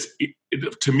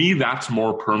to me, that's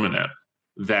more permanent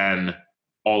than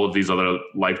all of these other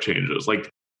life changes.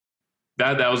 Like,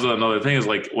 that was another thing is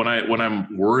like when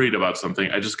I'm worried about something,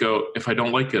 I just go, if I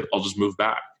don't like it, I'll just move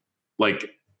back. Like,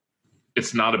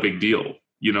 it's not a big deal.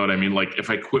 You know what I mean? Like if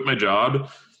I quit my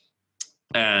job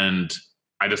and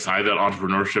I decide that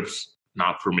entrepreneurship's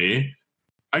not for me,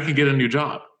 I can get a new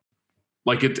job.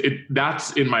 Like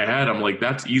that's in my head. I'm like,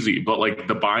 that's easy. But like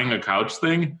the buying a couch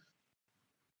thing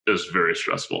is very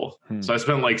stressful. So I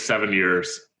spent like 7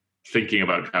 years thinking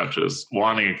about couches,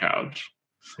 wanting a couch.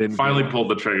 Finally pulled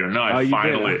the trigger. No,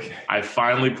 I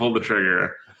finally pulled the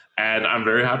trigger, and I'm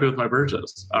very happy with my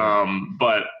purchase.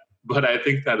 But I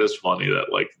think that is funny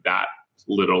that like that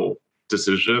little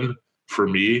decision for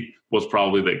me was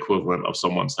probably the equivalent of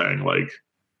someone saying like,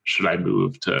 should I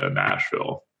move to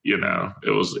Nashville? You know,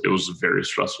 it was very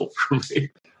stressful for me.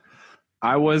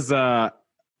 I was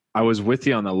with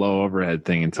you on the low overhead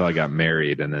thing until I got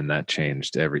married, and then that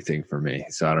changed everything for me.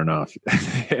 So I don't know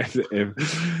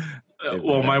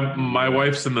well, my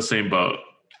wife's in the same boat.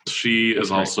 She is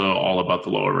also all about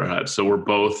the low overhead. So we're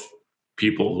both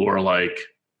people who are like,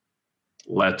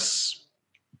 let's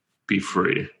be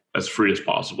free, as free as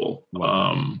possible.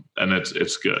 And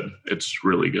it's good. It's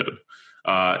really good.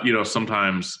 You know,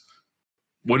 sometimes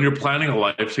when you're planning a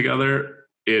life together,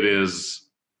 it is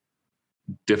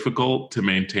difficult to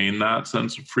maintain that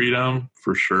sense of freedom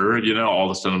for sure. You know, all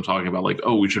of a sudden I'm talking about like,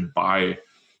 oh, we should buy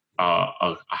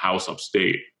a house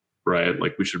upstate, right?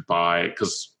 Like we should buy,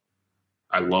 because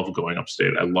I love going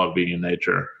upstate. I love being in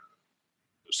nature.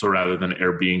 So rather than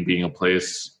Airbnb being a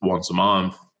place once a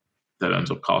month that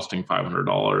ends up costing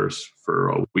 $500 for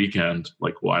a weekend,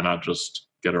 like why not just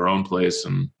get our own place?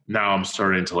 And now I'm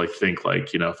starting to like think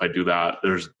like, you know, if I do that,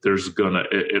 there's gonna,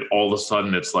 it all of a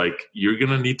sudden it's like, you're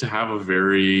gonna need to have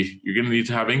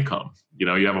income. You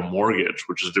know, you have a mortgage,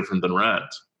 which is different than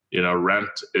rent. You know, rent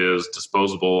is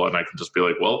disposable and I can just be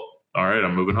like, well, all right,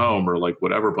 I'm moving home or like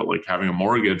whatever. But like having a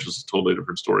mortgage is a totally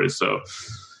different story. So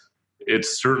it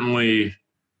certainly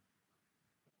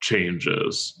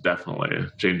changes.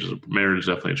 Marriage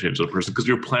definitely changes a person because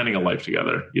you're planning a life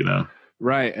together, you know?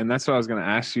 Right. And that's what I was going to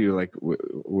ask you. Like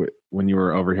when you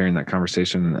were overhearing that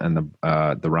conversation and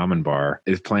the ramen bar,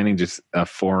 is planning just a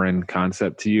foreign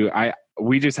concept to you?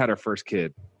 We just had our first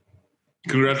kid.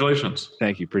 Congratulations.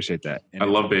 Thank you. Appreciate that. And I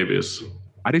love babies.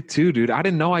 I do too, dude. I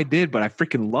didn't know I did, but I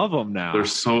freaking love them now.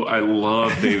 I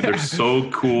love babies. They're so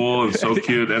cool and so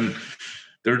cute. And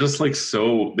they're just like,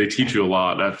 they teach you a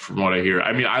lot from what I hear.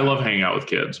 I mean, I love hanging out with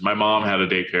kids. My mom had a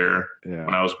daycare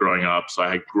when I was growing up. So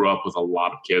I grew up with a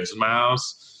lot of kids in my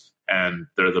house and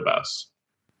they're the best.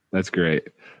 That's great.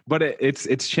 But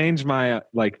it's changed my,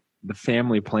 like the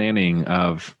family planning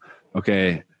of,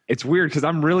 okay, it's weird because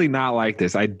I'm really not like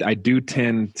this. I do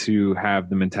tend to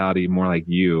have the mentality more like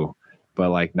you, but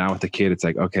like now with the kid, it's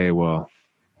like, okay, well,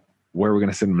 where are we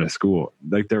going to send them to school?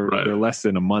 Like they're less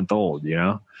than a month old, you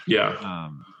know? Yeah.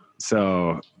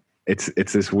 So it's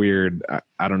this weird,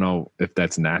 I don't know if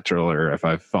that's natural or if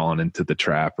I've fallen into the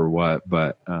trap or what,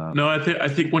 but no, I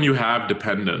think when you have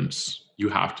dependents, you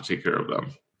have to take care of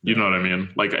them. You know what I mean?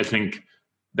 Like, I think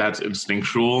that's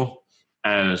instinctual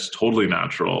and it's totally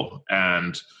natural.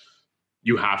 And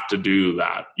you have to do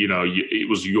that. You know, it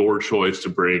was your choice to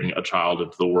bring a child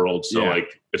into the world. So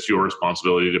like, it's your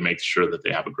responsibility to make sure that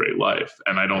they have a great life.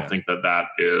 And I don't think that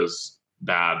is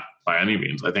bad by any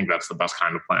means. I think that's the best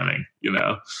kind of planning, you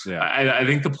know? Yeah. I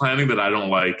think the planning that I don't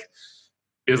like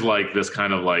is like this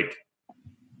kind of like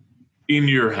in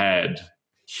your head,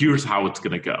 here's how it's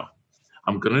going to go.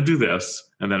 I'm going to do this.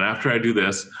 And then after I do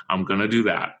this, I'm going to do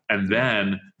that. And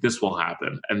then this will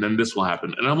happen. And then this will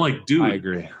happen. And I'm like, dude, I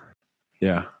agree.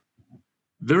 Yeah.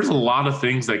 There's a lot of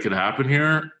things that could happen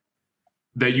here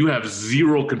that you have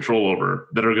zero control over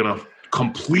that are going to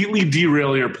completely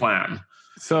derail your plan.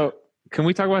 So can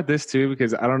we talk about this too?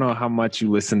 Because I don't know how much you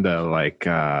listen to like,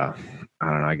 I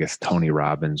don't know, I guess Tony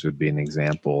Robbins would be an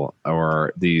example,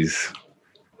 or these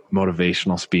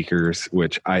motivational speakers,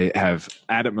 which I have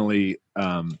adamantly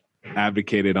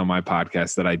advocated on my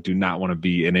podcast that I do not want to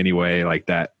be in any way like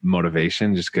that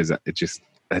motivation, just because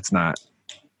that's not,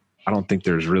 I don't think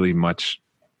there's really much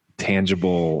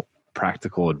tangible,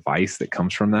 practical advice that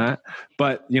comes from that.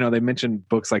 But, you know, they mentioned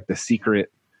books like The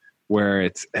Secret, where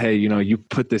it's, hey, you know, you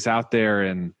put this out there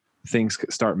and things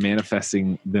start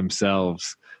manifesting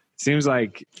themselves. It seems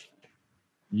like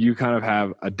you kind of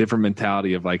have a different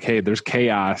mentality of like, hey, there's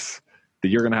chaos that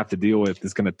you're going to have to deal with.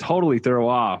 It's going to totally throw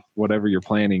off whatever you're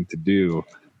planning to do.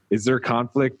 Is there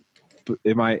conflict?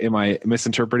 Am I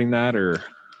misinterpreting that, or?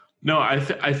 No,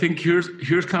 I think here's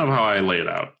kind of how I lay it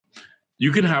out.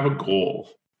 You can have a goal,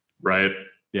 right?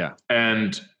 Yeah.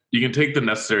 And you can take the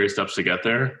necessary steps to get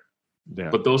there, Yeah.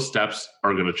 But those steps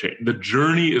are going to change. The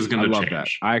journey is going to change. That.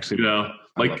 I actually,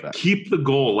 like keep the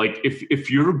goal. Like if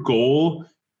your goal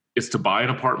is to buy an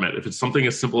apartment, if it's something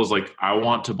as simple as like, I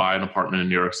want to buy an apartment in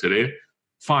New York City,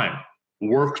 fine.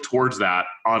 Work towards that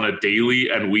on a daily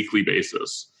and weekly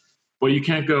basis. But you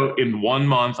can't go, in 1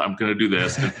 month, I'm going to do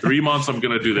this. In 3 months, I'm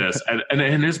going to do this.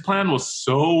 And his plan was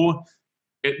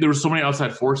there were so many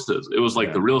outside forces. It was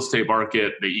like the real estate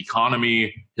market, the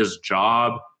economy, his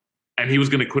job. And he was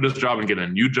going to quit his job and get a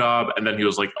new job. And then he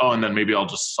was like, oh, and then maybe I'll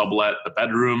just sublet the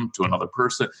bedroom to another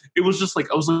person. It was just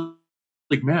like, I was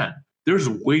like, man, there's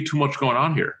way too much going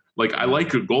on here. Like, I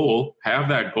like a goal, have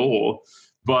that goal,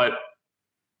 but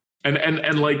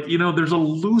and like, you know, there's a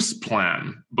loose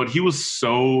plan, but he was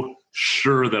so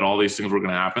sure that all these things were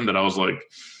going to happen that I was like,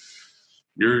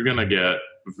 you're going to get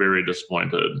very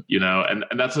disappointed, you know? And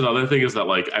that's another thing, is that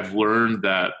like, I've learned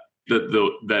that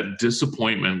that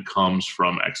disappointment comes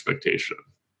from expectation,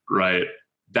 right?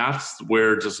 That's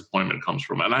where disappointment comes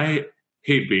from. And I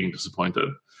hate being disappointed.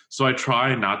 So I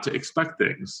try not to expect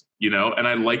things, you know, and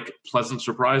I like pleasant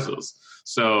surprises.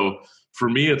 So for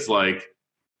me, it's like,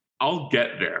 I'll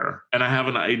get there and I have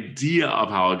an idea of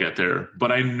how I'll get there,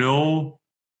 but I know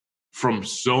from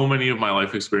so many of my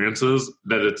life experiences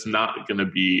that it's not going to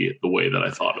be the way that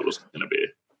I thought it was going to be.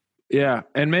 Yeah.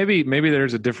 And maybe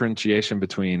there's a differentiation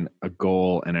between a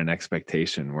goal and an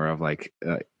expectation, where of like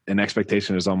an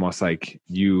expectation is almost like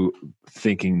you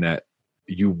thinking that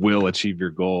you will achieve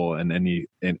your goal and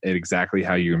exactly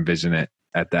how you envision it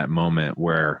at that moment,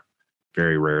 where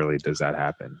very rarely does that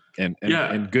happen, and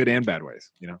in good and bad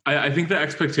ways, you know? I think the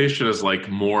expectation is like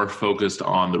more focused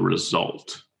on the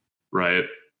result, right?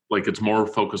 Like it's more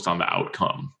focused on the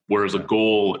outcome, whereas a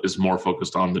goal is more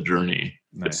focused on the journey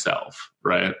itself,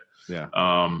 right? Yeah.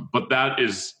 But that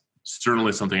is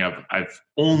certainly something I've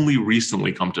only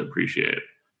recently come to appreciate.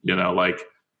 You know, like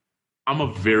I'm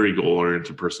a very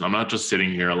goal-oriented person. I'm not just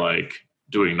sitting here like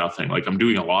doing nothing. Like I'm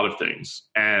doing a lot of things,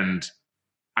 and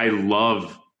I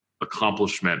love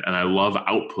accomplishment and I love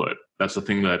output. That's the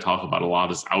thing that I talk about a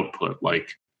lot, is output.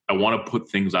 Like I want to put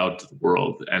things out to the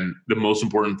world. And the most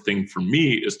important thing for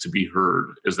me is to be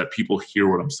heard, is that people hear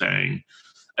what I'm saying,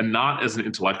 and not as an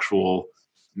intellectual,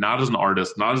 not as an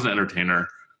artist, not as an entertainer,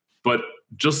 but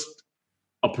just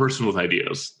a person with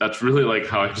ideas. That's really like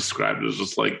how I describe it, is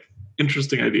just like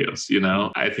interesting ideas. You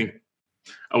know, I think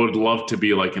I would love to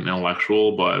be like an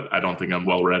intellectual, but I don't think I'm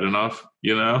well read enough,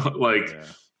 you know, like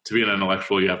to be an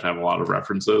intellectual, you have to have a lot of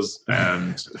references,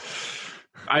 and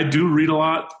I do read a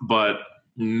lot, but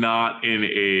not in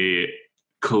a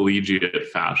collegiate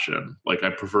fashion. Like I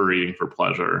prefer reading for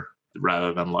pleasure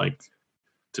rather than like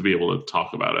to be able to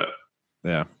talk about it.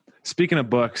 Yeah. Speaking of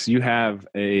books, you have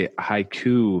a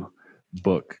haiku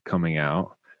book coming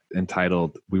out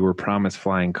entitled "We Were Promised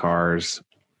Flying Cars."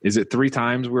 Is it 3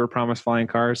 times we were promised flying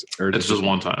cars? Or it's just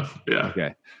 1 time. Yeah.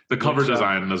 Okay. The cover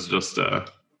design is just 3 times.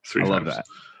 I love that.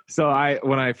 So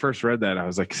when I first read that, I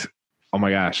was like, oh my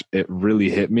gosh, it really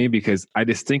hit me, because I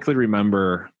distinctly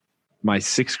remember my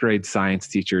 6th grade science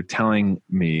teacher telling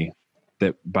me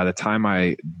that by the time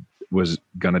I was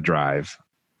going to drive,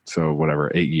 so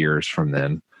whatever, 8 years from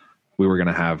then, we were going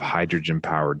to have hydrogen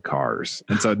powered cars.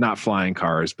 And so not flying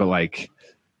cars, but like,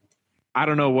 I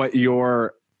don't know what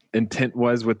your intent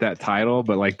was with that title,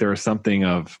 but like there was something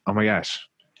of, oh my gosh,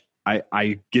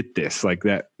 I get this, like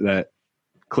that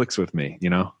clicks with me, you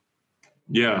know?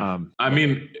 Yeah. I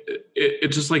mean,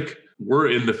 it's just like, we're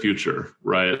in the future,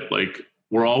 right? Like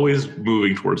we're always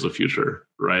moving towards the future,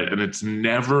 right? And it's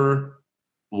never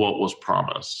what was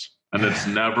promised, and it's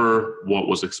never what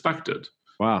was expected.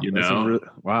 Wow. You know?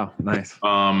 Wow. Nice.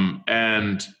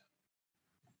 And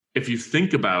if you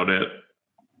think about it,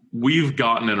 we've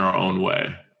gotten in our own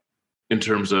way in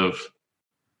terms of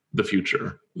the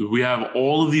future. We have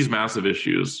all of these massive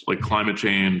issues like climate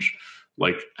change,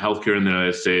 like healthcare in the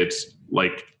United States,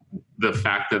 like the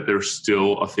fact that there's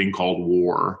still a thing called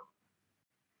war,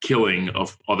 killing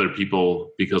of other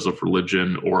people because of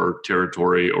religion or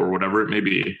territory or whatever it may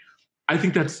be. I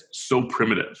think that's so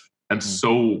primitive and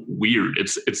so weird.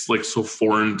 It's like so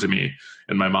foreign to me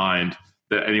in my mind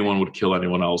that anyone would kill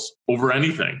anyone else over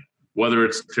anything, whether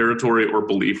it's territory or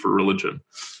belief or religion.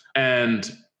 And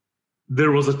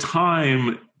there was a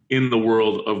time in the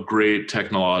world of great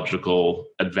technological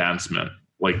advancement.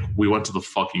 Like we went to the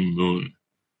fucking moon.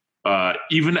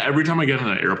 Even every time I get in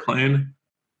an airplane,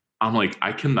 I'm like,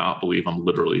 I cannot believe I'm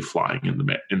literally flying in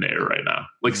the air right now.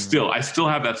 Like I still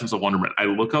have that sense of wonderment. I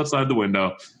look outside the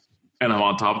window and I'm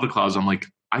on top of the clouds. I'm like,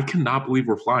 I cannot believe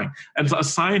we're flying. And so a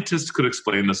scientist could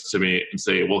explain this to me and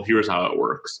say, well, here's how it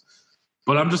works.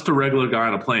 but I'm just a regular guy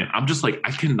on a plane. I'm just like,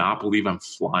 I cannot believe I'm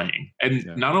flying. And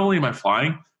not only am I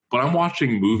flying, but I'm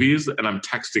watching movies and I'm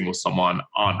texting with someone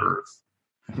on Earth.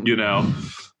 You know,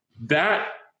 that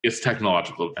is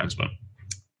technological advancement.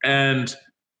 And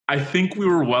I think we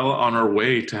were well on our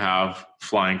way to have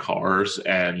flying cars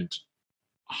and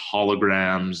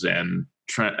holograms and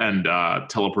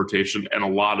teleportation and a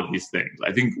lot of these things.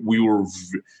 I think we were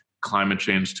climate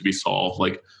change to be solved.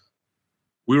 Like,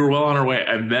 we were well on our way,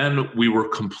 and then we were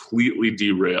completely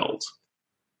derailed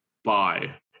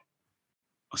by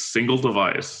a single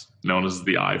device known as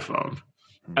the iPhone.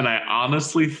 And I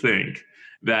honestly think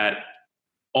that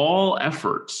all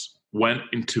efforts went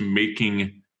into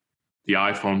making the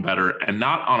iPhone better, and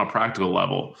not on a practical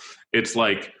level. It's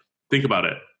like, think about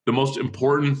it. The most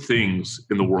important things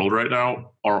in the world right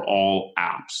now are all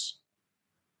apps.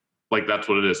 Like, that's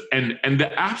what it is. And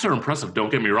the apps are impressive.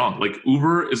 Don't get me wrong. Like,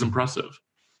 Uber is impressive,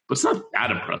 but it's not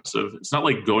that impressive. It's not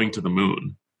like going to the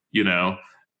moon, you know?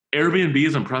 Airbnb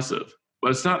is impressive,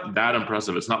 but it's not that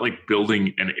impressive. It's not like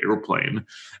building an airplane.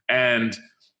 And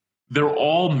they're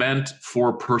all meant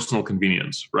for personal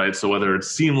convenience, right? So whether it's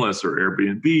Seamless or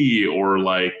Airbnb or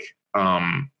like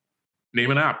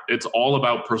name an app, it's all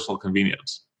about personal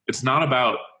convenience. It's not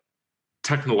about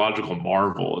technological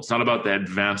marvel. It's not about the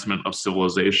advancement of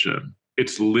civilization.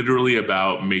 It's literally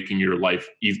about making your life,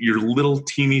 your little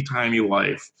teeny tiny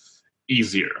life,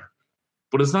 easier.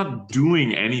 But it's not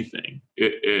doing anything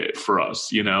for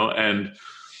us, you know? And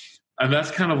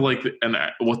that's kind of like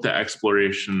what the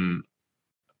exploration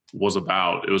was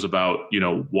about. It was about, you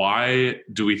know, why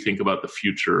do we think about the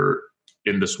future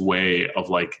in this way of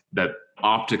like that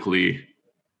optically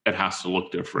it has to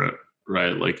look different,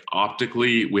 right? Like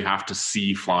optically we have to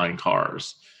see flying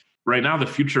cars. Right now the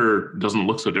future doesn't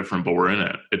look so different, but we're in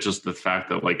it. It's just the fact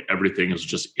that like everything is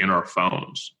just in our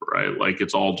phones, right? Like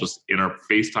it's all just in our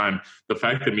FaceTime. The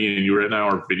fact that me and you right now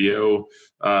are video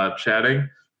chatting,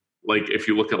 like if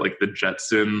you look at like the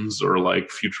Jetsons or like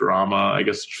Futurama, I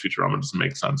guess Futurama doesn't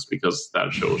make sense because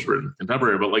that show was written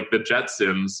contemporary, but like the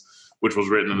Jetsons, which was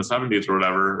written in the 70s or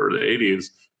whatever, or the 80s,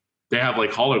 they have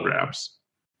like holograms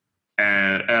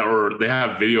or they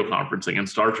have video conferencing, and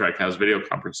Star Trek has video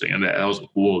conferencing. And I was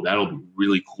like, whoa, that'll be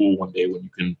really cool one day when you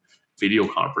can video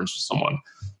conference with someone.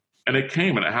 And it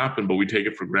came and it happened, but we take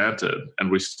it for granted. And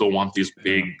we still want these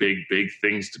big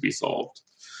things to be solved.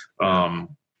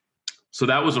 So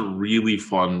that was a really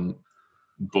fun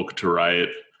book to write.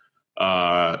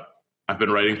 I've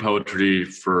been writing poetry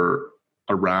for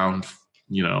around,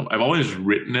 you know, I've always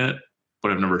written it,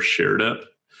 but I've never shared it.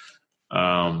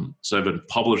 So I've been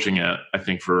publishing it, I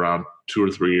think, for around 2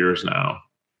 or 3 years now.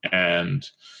 And,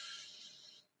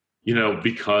 you know,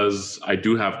 because I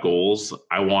do have goals,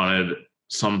 I wanted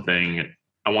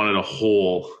a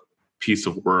whole piece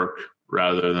of work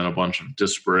rather than a bunch of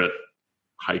disparate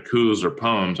haikus or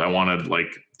poems. I wanted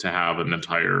like to have an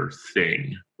entire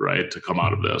thing, right, to come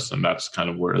out of this. And that's kind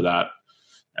of where that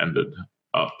ended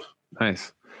up.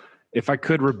 Nice. If I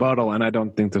could rebuttal, and I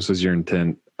don't think this was your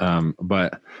intent,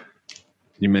 but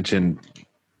you mentioned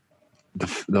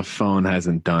the phone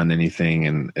hasn't done anything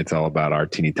and it's all about our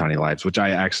teeny tiny lives, which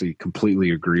I actually completely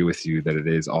agree with you that it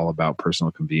is all about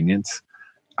personal convenience.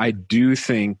 I do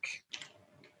think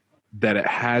that it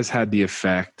has had the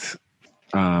effect,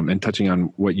 and touching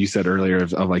on what you said earlier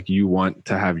of like you want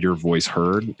to have your voice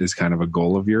heard is kind of a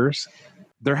goal of yours.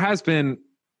 There has been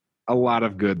a lot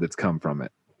of good that's come from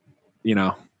it. You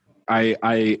know,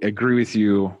 I agree with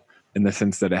you in the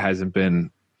sense that it hasn't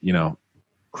been, you know,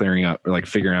 clearing up or like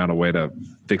figuring out a way to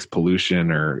fix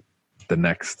pollution or the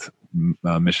next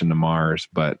mission to Mars.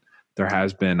 But there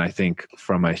has been, I think,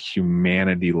 from a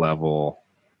humanity level,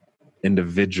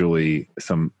 individually,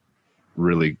 some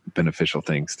really beneficial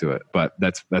things to it. But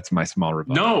that's my small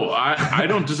rebuttal. No, I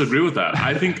don't disagree with that.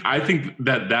 I think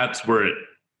that that's where it,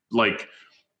 like,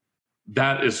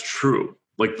 that is true.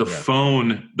 Like the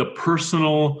phone, the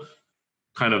personal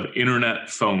kind of internet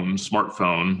phone,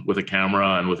 smartphone with a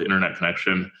camera and with internet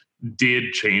connection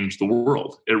did change the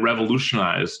world. It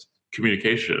revolutionized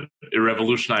communication. It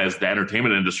revolutionized the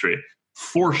entertainment industry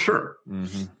for sure.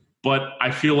 Mm-hmm. But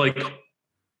I feel like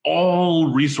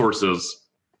all resources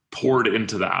poured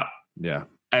into that. Yeah.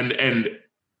 And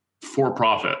for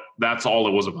profit. That's all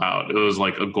it was about. It was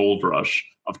like a gold rush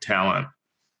of talent.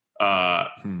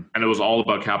 And it was all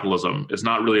about capitalism. It's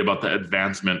not really about the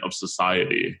advancement of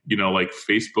society. You know, like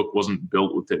Facebook wasn't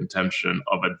built with the intention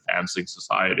of advancing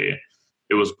society.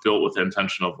 It was built with the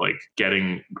intention of like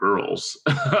getting girls,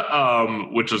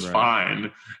 which is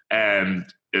fine. And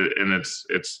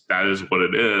it's that is what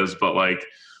it is. But like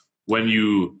when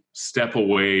you step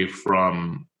away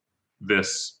from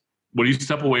this when you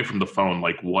step away from the phone,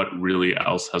 like what really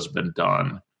else has been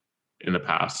done in the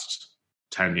past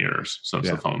 10 years since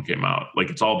the phone came out? Like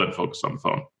it's all been focused on the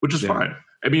phone, which is fine.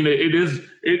 I mean,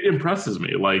 it impresses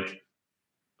me. Like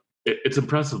it's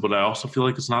impressive, but I also feel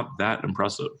like it's not that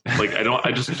impressive. Like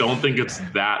I just don't think it's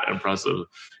that impressive.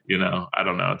 You know, I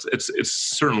don't know. It's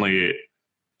certainly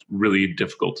really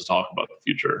difficult to talk about the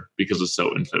future because it's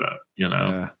so infinite, you know?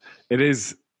 Yeah, it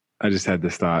is. I just had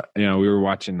this thought, you know, we were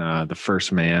watching The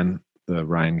First Man, the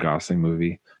Ryan Gosling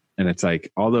movie. And it's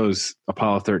like all those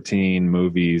Apollo 13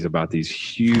 movies about these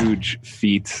huge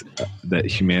feats that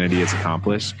humanity has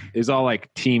accomplished is all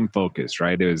like team focused,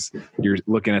 right? You're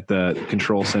looking at the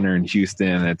control center in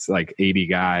Houston. It's like 80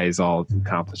 guys all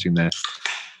accomplishing this.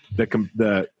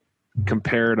 The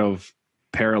comparative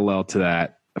parallel to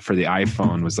that for the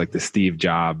iPhone was like the Steve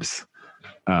Jobs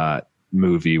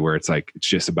movie where it's like, it's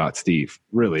just about Steve,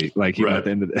 really. Like, you know, at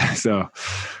the end of the, so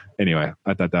anyway,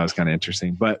 I thought that was kind of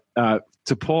interesting. But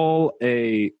to pull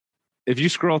if you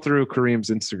scroll through Kareem's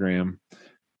Instagram,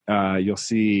 you'll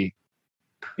see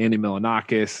Andy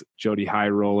Milonakis, Jody High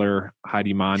Roller,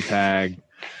 Heidi Montag,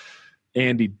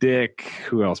 Andy Dick,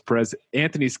 who else?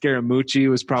 Anthony Scaramucci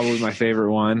was probably my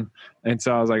favorite one. And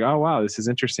so I was like, oh, wow, this is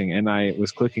interesting. And I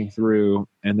was clicking through,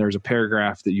 and there's a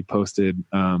paragraph that you posted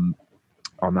on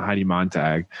the Heidi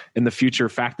Montag. In the future,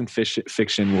 fact and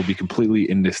fiction will be completely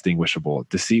indistinguishable.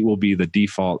 Deceit will be the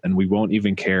default, and we won't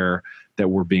even care that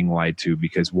we're being lied to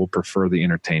because we'll prefer the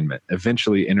entertainment.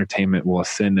 Eventually, entertainment will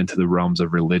ascend into the realms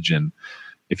of religion.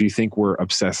 If you think we're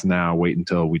obsessed now, wait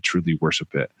until we truly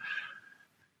worship it.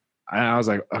 And I was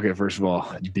like, okay, first of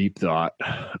all, deep thought.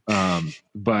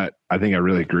 But I think I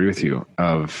really agree with you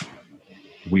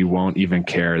we won't even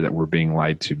care that we're being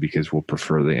lied to because we'll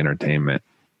prefer the entertainment.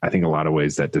 I think a lot of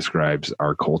ways that describes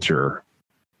our culture.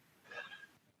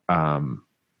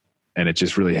 And it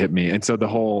just really hit me. And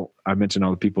so I mentioned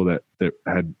all the people that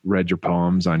had read your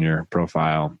poems on your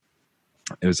profile.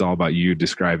 It was all about you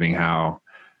describing how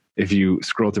if you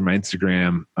scroll through my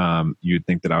Instagram, you'd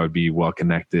think that I would be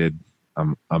well-connected.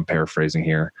 I'm paraphrasing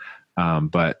here.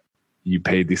 But you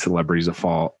paid these celebrities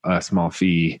a small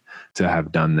fee to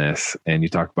have done this. And you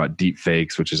talk about deep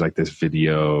fakes, which is like this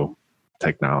video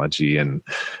technology. And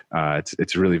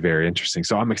it's really very interesting.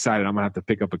 So I'm excited. I'm gonna have to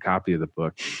pick up a copy of the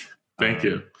book. Thank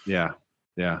you. Yeah.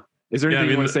 Is there anything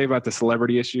you want to say about the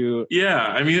celebrity issue? Yeah,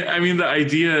 I mean, the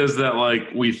idea is that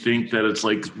like we think that it's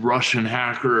like Russian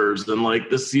hackers and like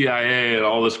the CIA and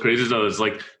all this crazy stuff. It's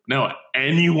like, no,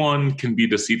 anyone can be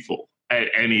deceitful at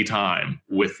any time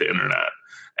with the internet.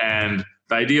 And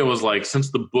the idea was like,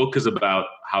 since the book is about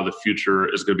how the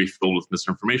future is going to be filled with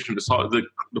misinformation, the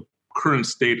current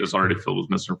state is already filled with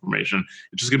misinformation.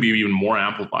 It's just going to be even more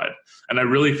amplified. And I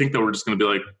really think that we're just going to be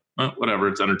like, whatever,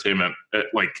 it's entertainment.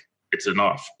 It's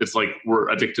enough. It's like we're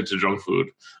addicted to junk food,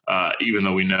 even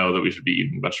though we know that we should be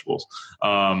eating vegetables.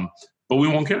 But we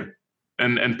won't care.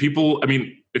 And people, I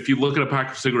mean, if you look at a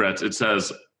pack of cigarettes, it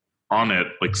says on it,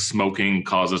 like smoking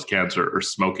causes cancer or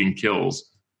smoking kills.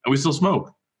 And we still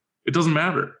smoke. It doesn't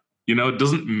matter. You know, it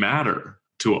doesn't matter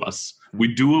to us.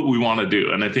 We do what we want to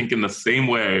do. And I think in the same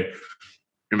way,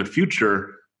 in the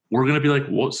future, we're going to be like,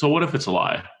 well, so what if it's a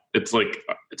lie? It's like,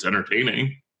 it's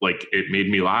entertaining. Like it made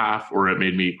me laugh or it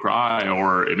made me cry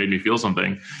or it made me feel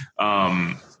something.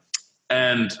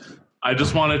 And I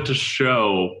just wanted to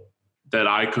show that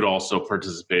I could also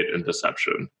participate in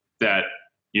deception. That,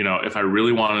 you know, if I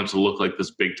really wanted to look like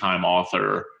this big time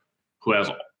author who has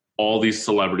all these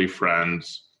celebrity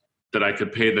friends, that I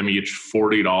could pay them each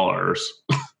 $40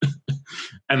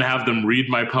 and have them read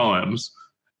my poems.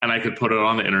 And I could put it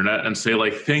on the internet and say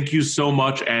like, thank you so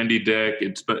much, Andy Dick.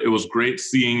 It was great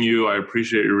seeing you. I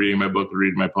appreciate you reading my book,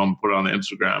 reading my poem, put it on the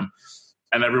Instagram.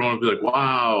 And everyone would be like,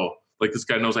 wow, like this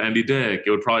guy knows Andy Dick. It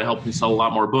would probably help me sell a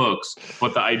lot more books.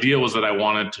 But the idea was that I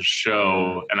wanted to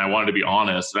show and I wanted to be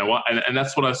honest. And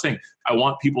that's what I was saying. I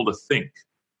want people to think,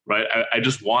 right? I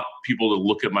just want people to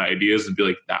look at my ideas and be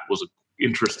like, that was an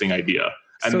interesting idea.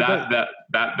 And so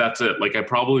that's it. Like I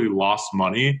probably lost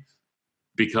money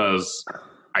because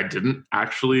I didn't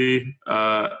actually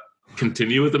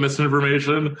continue with the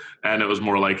misinformation. And it was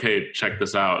more like, hey, check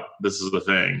this out. This is the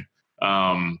thing.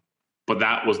 But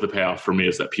that was the payoff for me,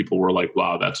 is that people were like,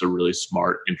 wow, that's a really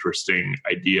smart, interesting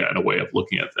idea and a way of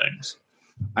looking at things.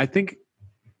 I think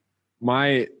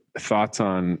my thoughts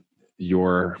on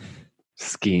your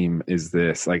scheme is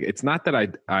this. Like, it's not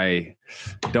that I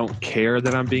don't care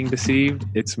that I'm being deceived.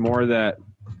 It's more that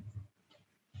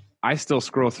I still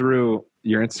scroll through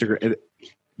your Instagram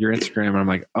and I'm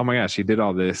like, oh my gosh, he did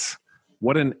all this.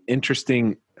 What an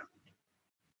interesting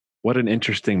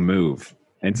move.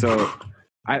 And so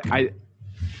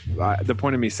the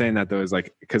point of me saying that though is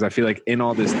like, because I feel like in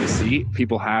all this deceit,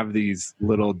 people have these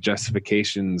little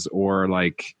justifications or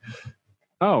like,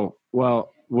 oh,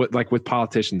 well, like with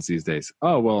politicians these days.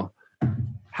 Oh, well,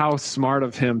 how smart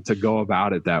of him to go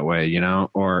about it that way,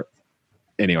 or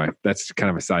anyway, that's kind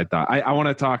of a side thought. I want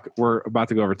to talk, we're about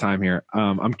to go over time here.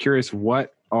 I'm curious,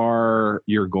 what are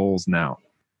your goals now?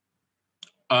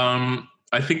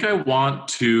 I think I want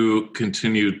to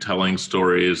continue telling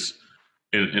stories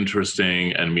in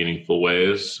interesting and meaningful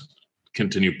ways,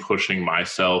 continue pushing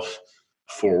myself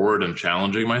forward and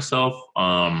challenging myself.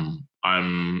 I'm,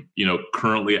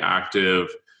 currently active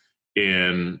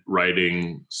in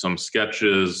writing some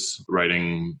sketches,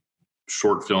 writing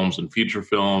short films and feature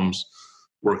films,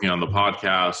 working on the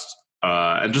podcast,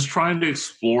 and just trying to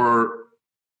explore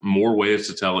more ways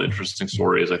to tell interesting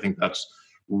stories. I think that's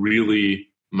really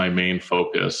my main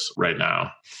focus right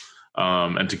now.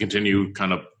 And to continue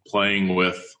kind of playing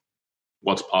with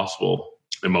what's possible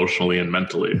emotionally and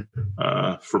mentally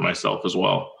for myself as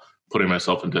well, putting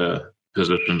myself into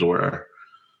positions where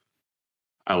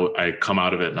I come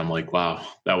out of it and I'm like, wow,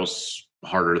 that was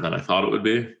harder than I thought it would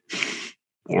be.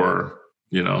 Or,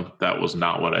 that was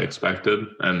not what I expected.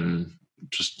 And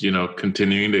just,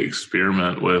 continuing to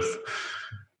experiment with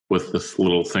this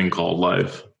little thing called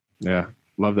life. Yeah.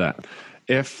 Love that.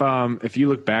 If you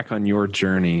look back on your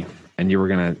journey and you were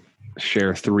going to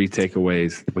share 3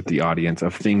 takeaways with the audience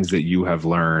of things that you have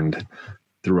learned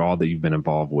through all that you've been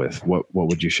involved with, what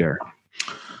would you share?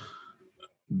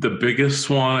 The biggest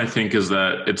one, I think, is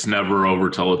that it's never over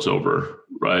till it's over,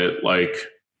 right? Like,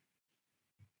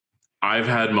 I've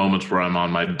had moments where I'm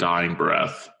on my dying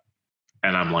breath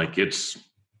and I'm like, it's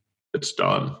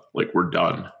done. Like, we're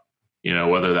done,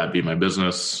 whether that be my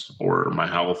business or my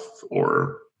health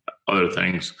or other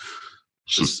things,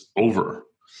 it's just over.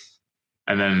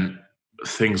 And then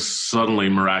things suddenly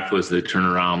miraculously turn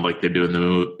around like they do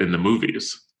in the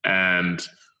movies. And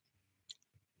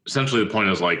essentially the point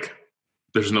is like,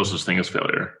 there's no such thing as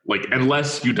failure. Like,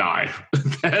 unless you die,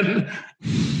 then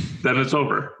it's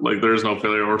over. Like, there's no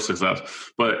failure or success.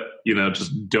 But,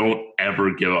 just don't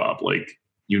ever give up. Like,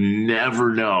 you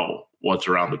never know what's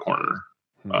around the corner.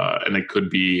 And it could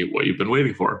be what you've been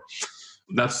waiting for.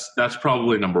 That's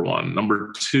probably number 1.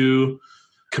 Number 2,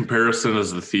 comparison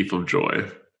is the thief of joy.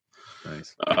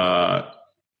 Nice.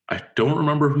 I don't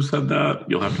remember who said that.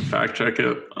 You'll have to fact check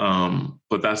it.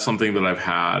 But that's something that I've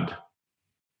had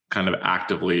kind of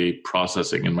actively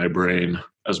processing in my brain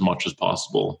as much as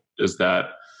possible, is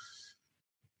that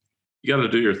you got to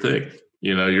do your thing.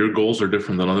 Your goals are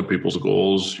different than other people's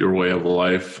goals. Your way of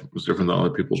life is different than other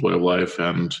people's way of life.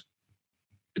 And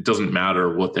it doesn't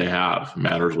matter what they have, it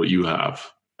matters what you have.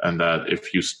 And that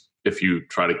if you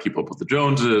try to keep up with the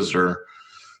Joneses or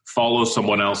follow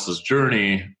someone else's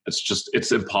journey,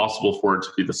 it's impossible for it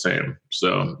to be the same.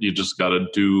 So you just got to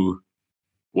do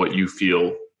what you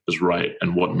feel is right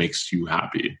and what makes you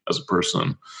happy as a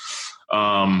person.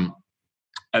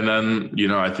 And then,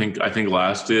 I think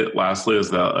lastly is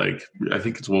that, like, I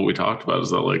think it's what we talked about, is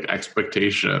that, like,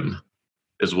 expectation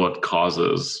is what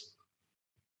causes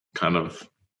kind of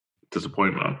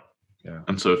disappointment. Yeah.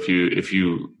 And so if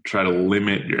you try to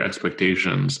limit your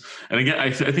expectations, and again,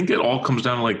 I think it all comes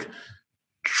down to, like,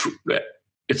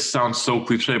 it sounds so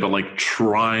cliche, but like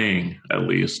trying at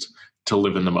least to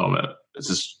live in the moment. It's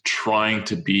just trying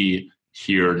to be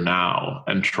here now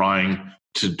and trying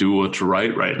to do what's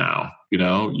right now.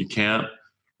 You can't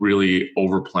really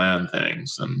overplan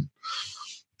things. And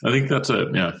I think that's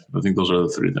it. Yeah. I think those are the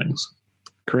 3 things.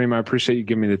 Kareem, I appreciate you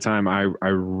giving me the time. I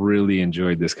really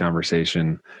enjoyed this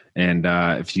conversation. And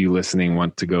if you listening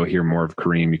want to go hear more of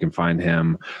Kareem, you can find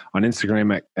him on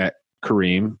Instagram at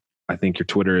Kareem. I think your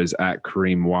Twitter is at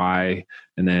Kareem Y.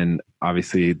 And then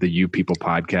obviously the You People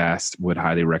podcast would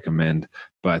highly recommend.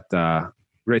 But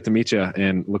great to meet you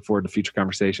and look forward to future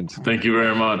conversations. Thank you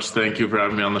very much. Thank you for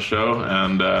having me on the show,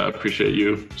 and appreciate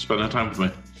you spending time with me.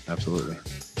 Absolutely.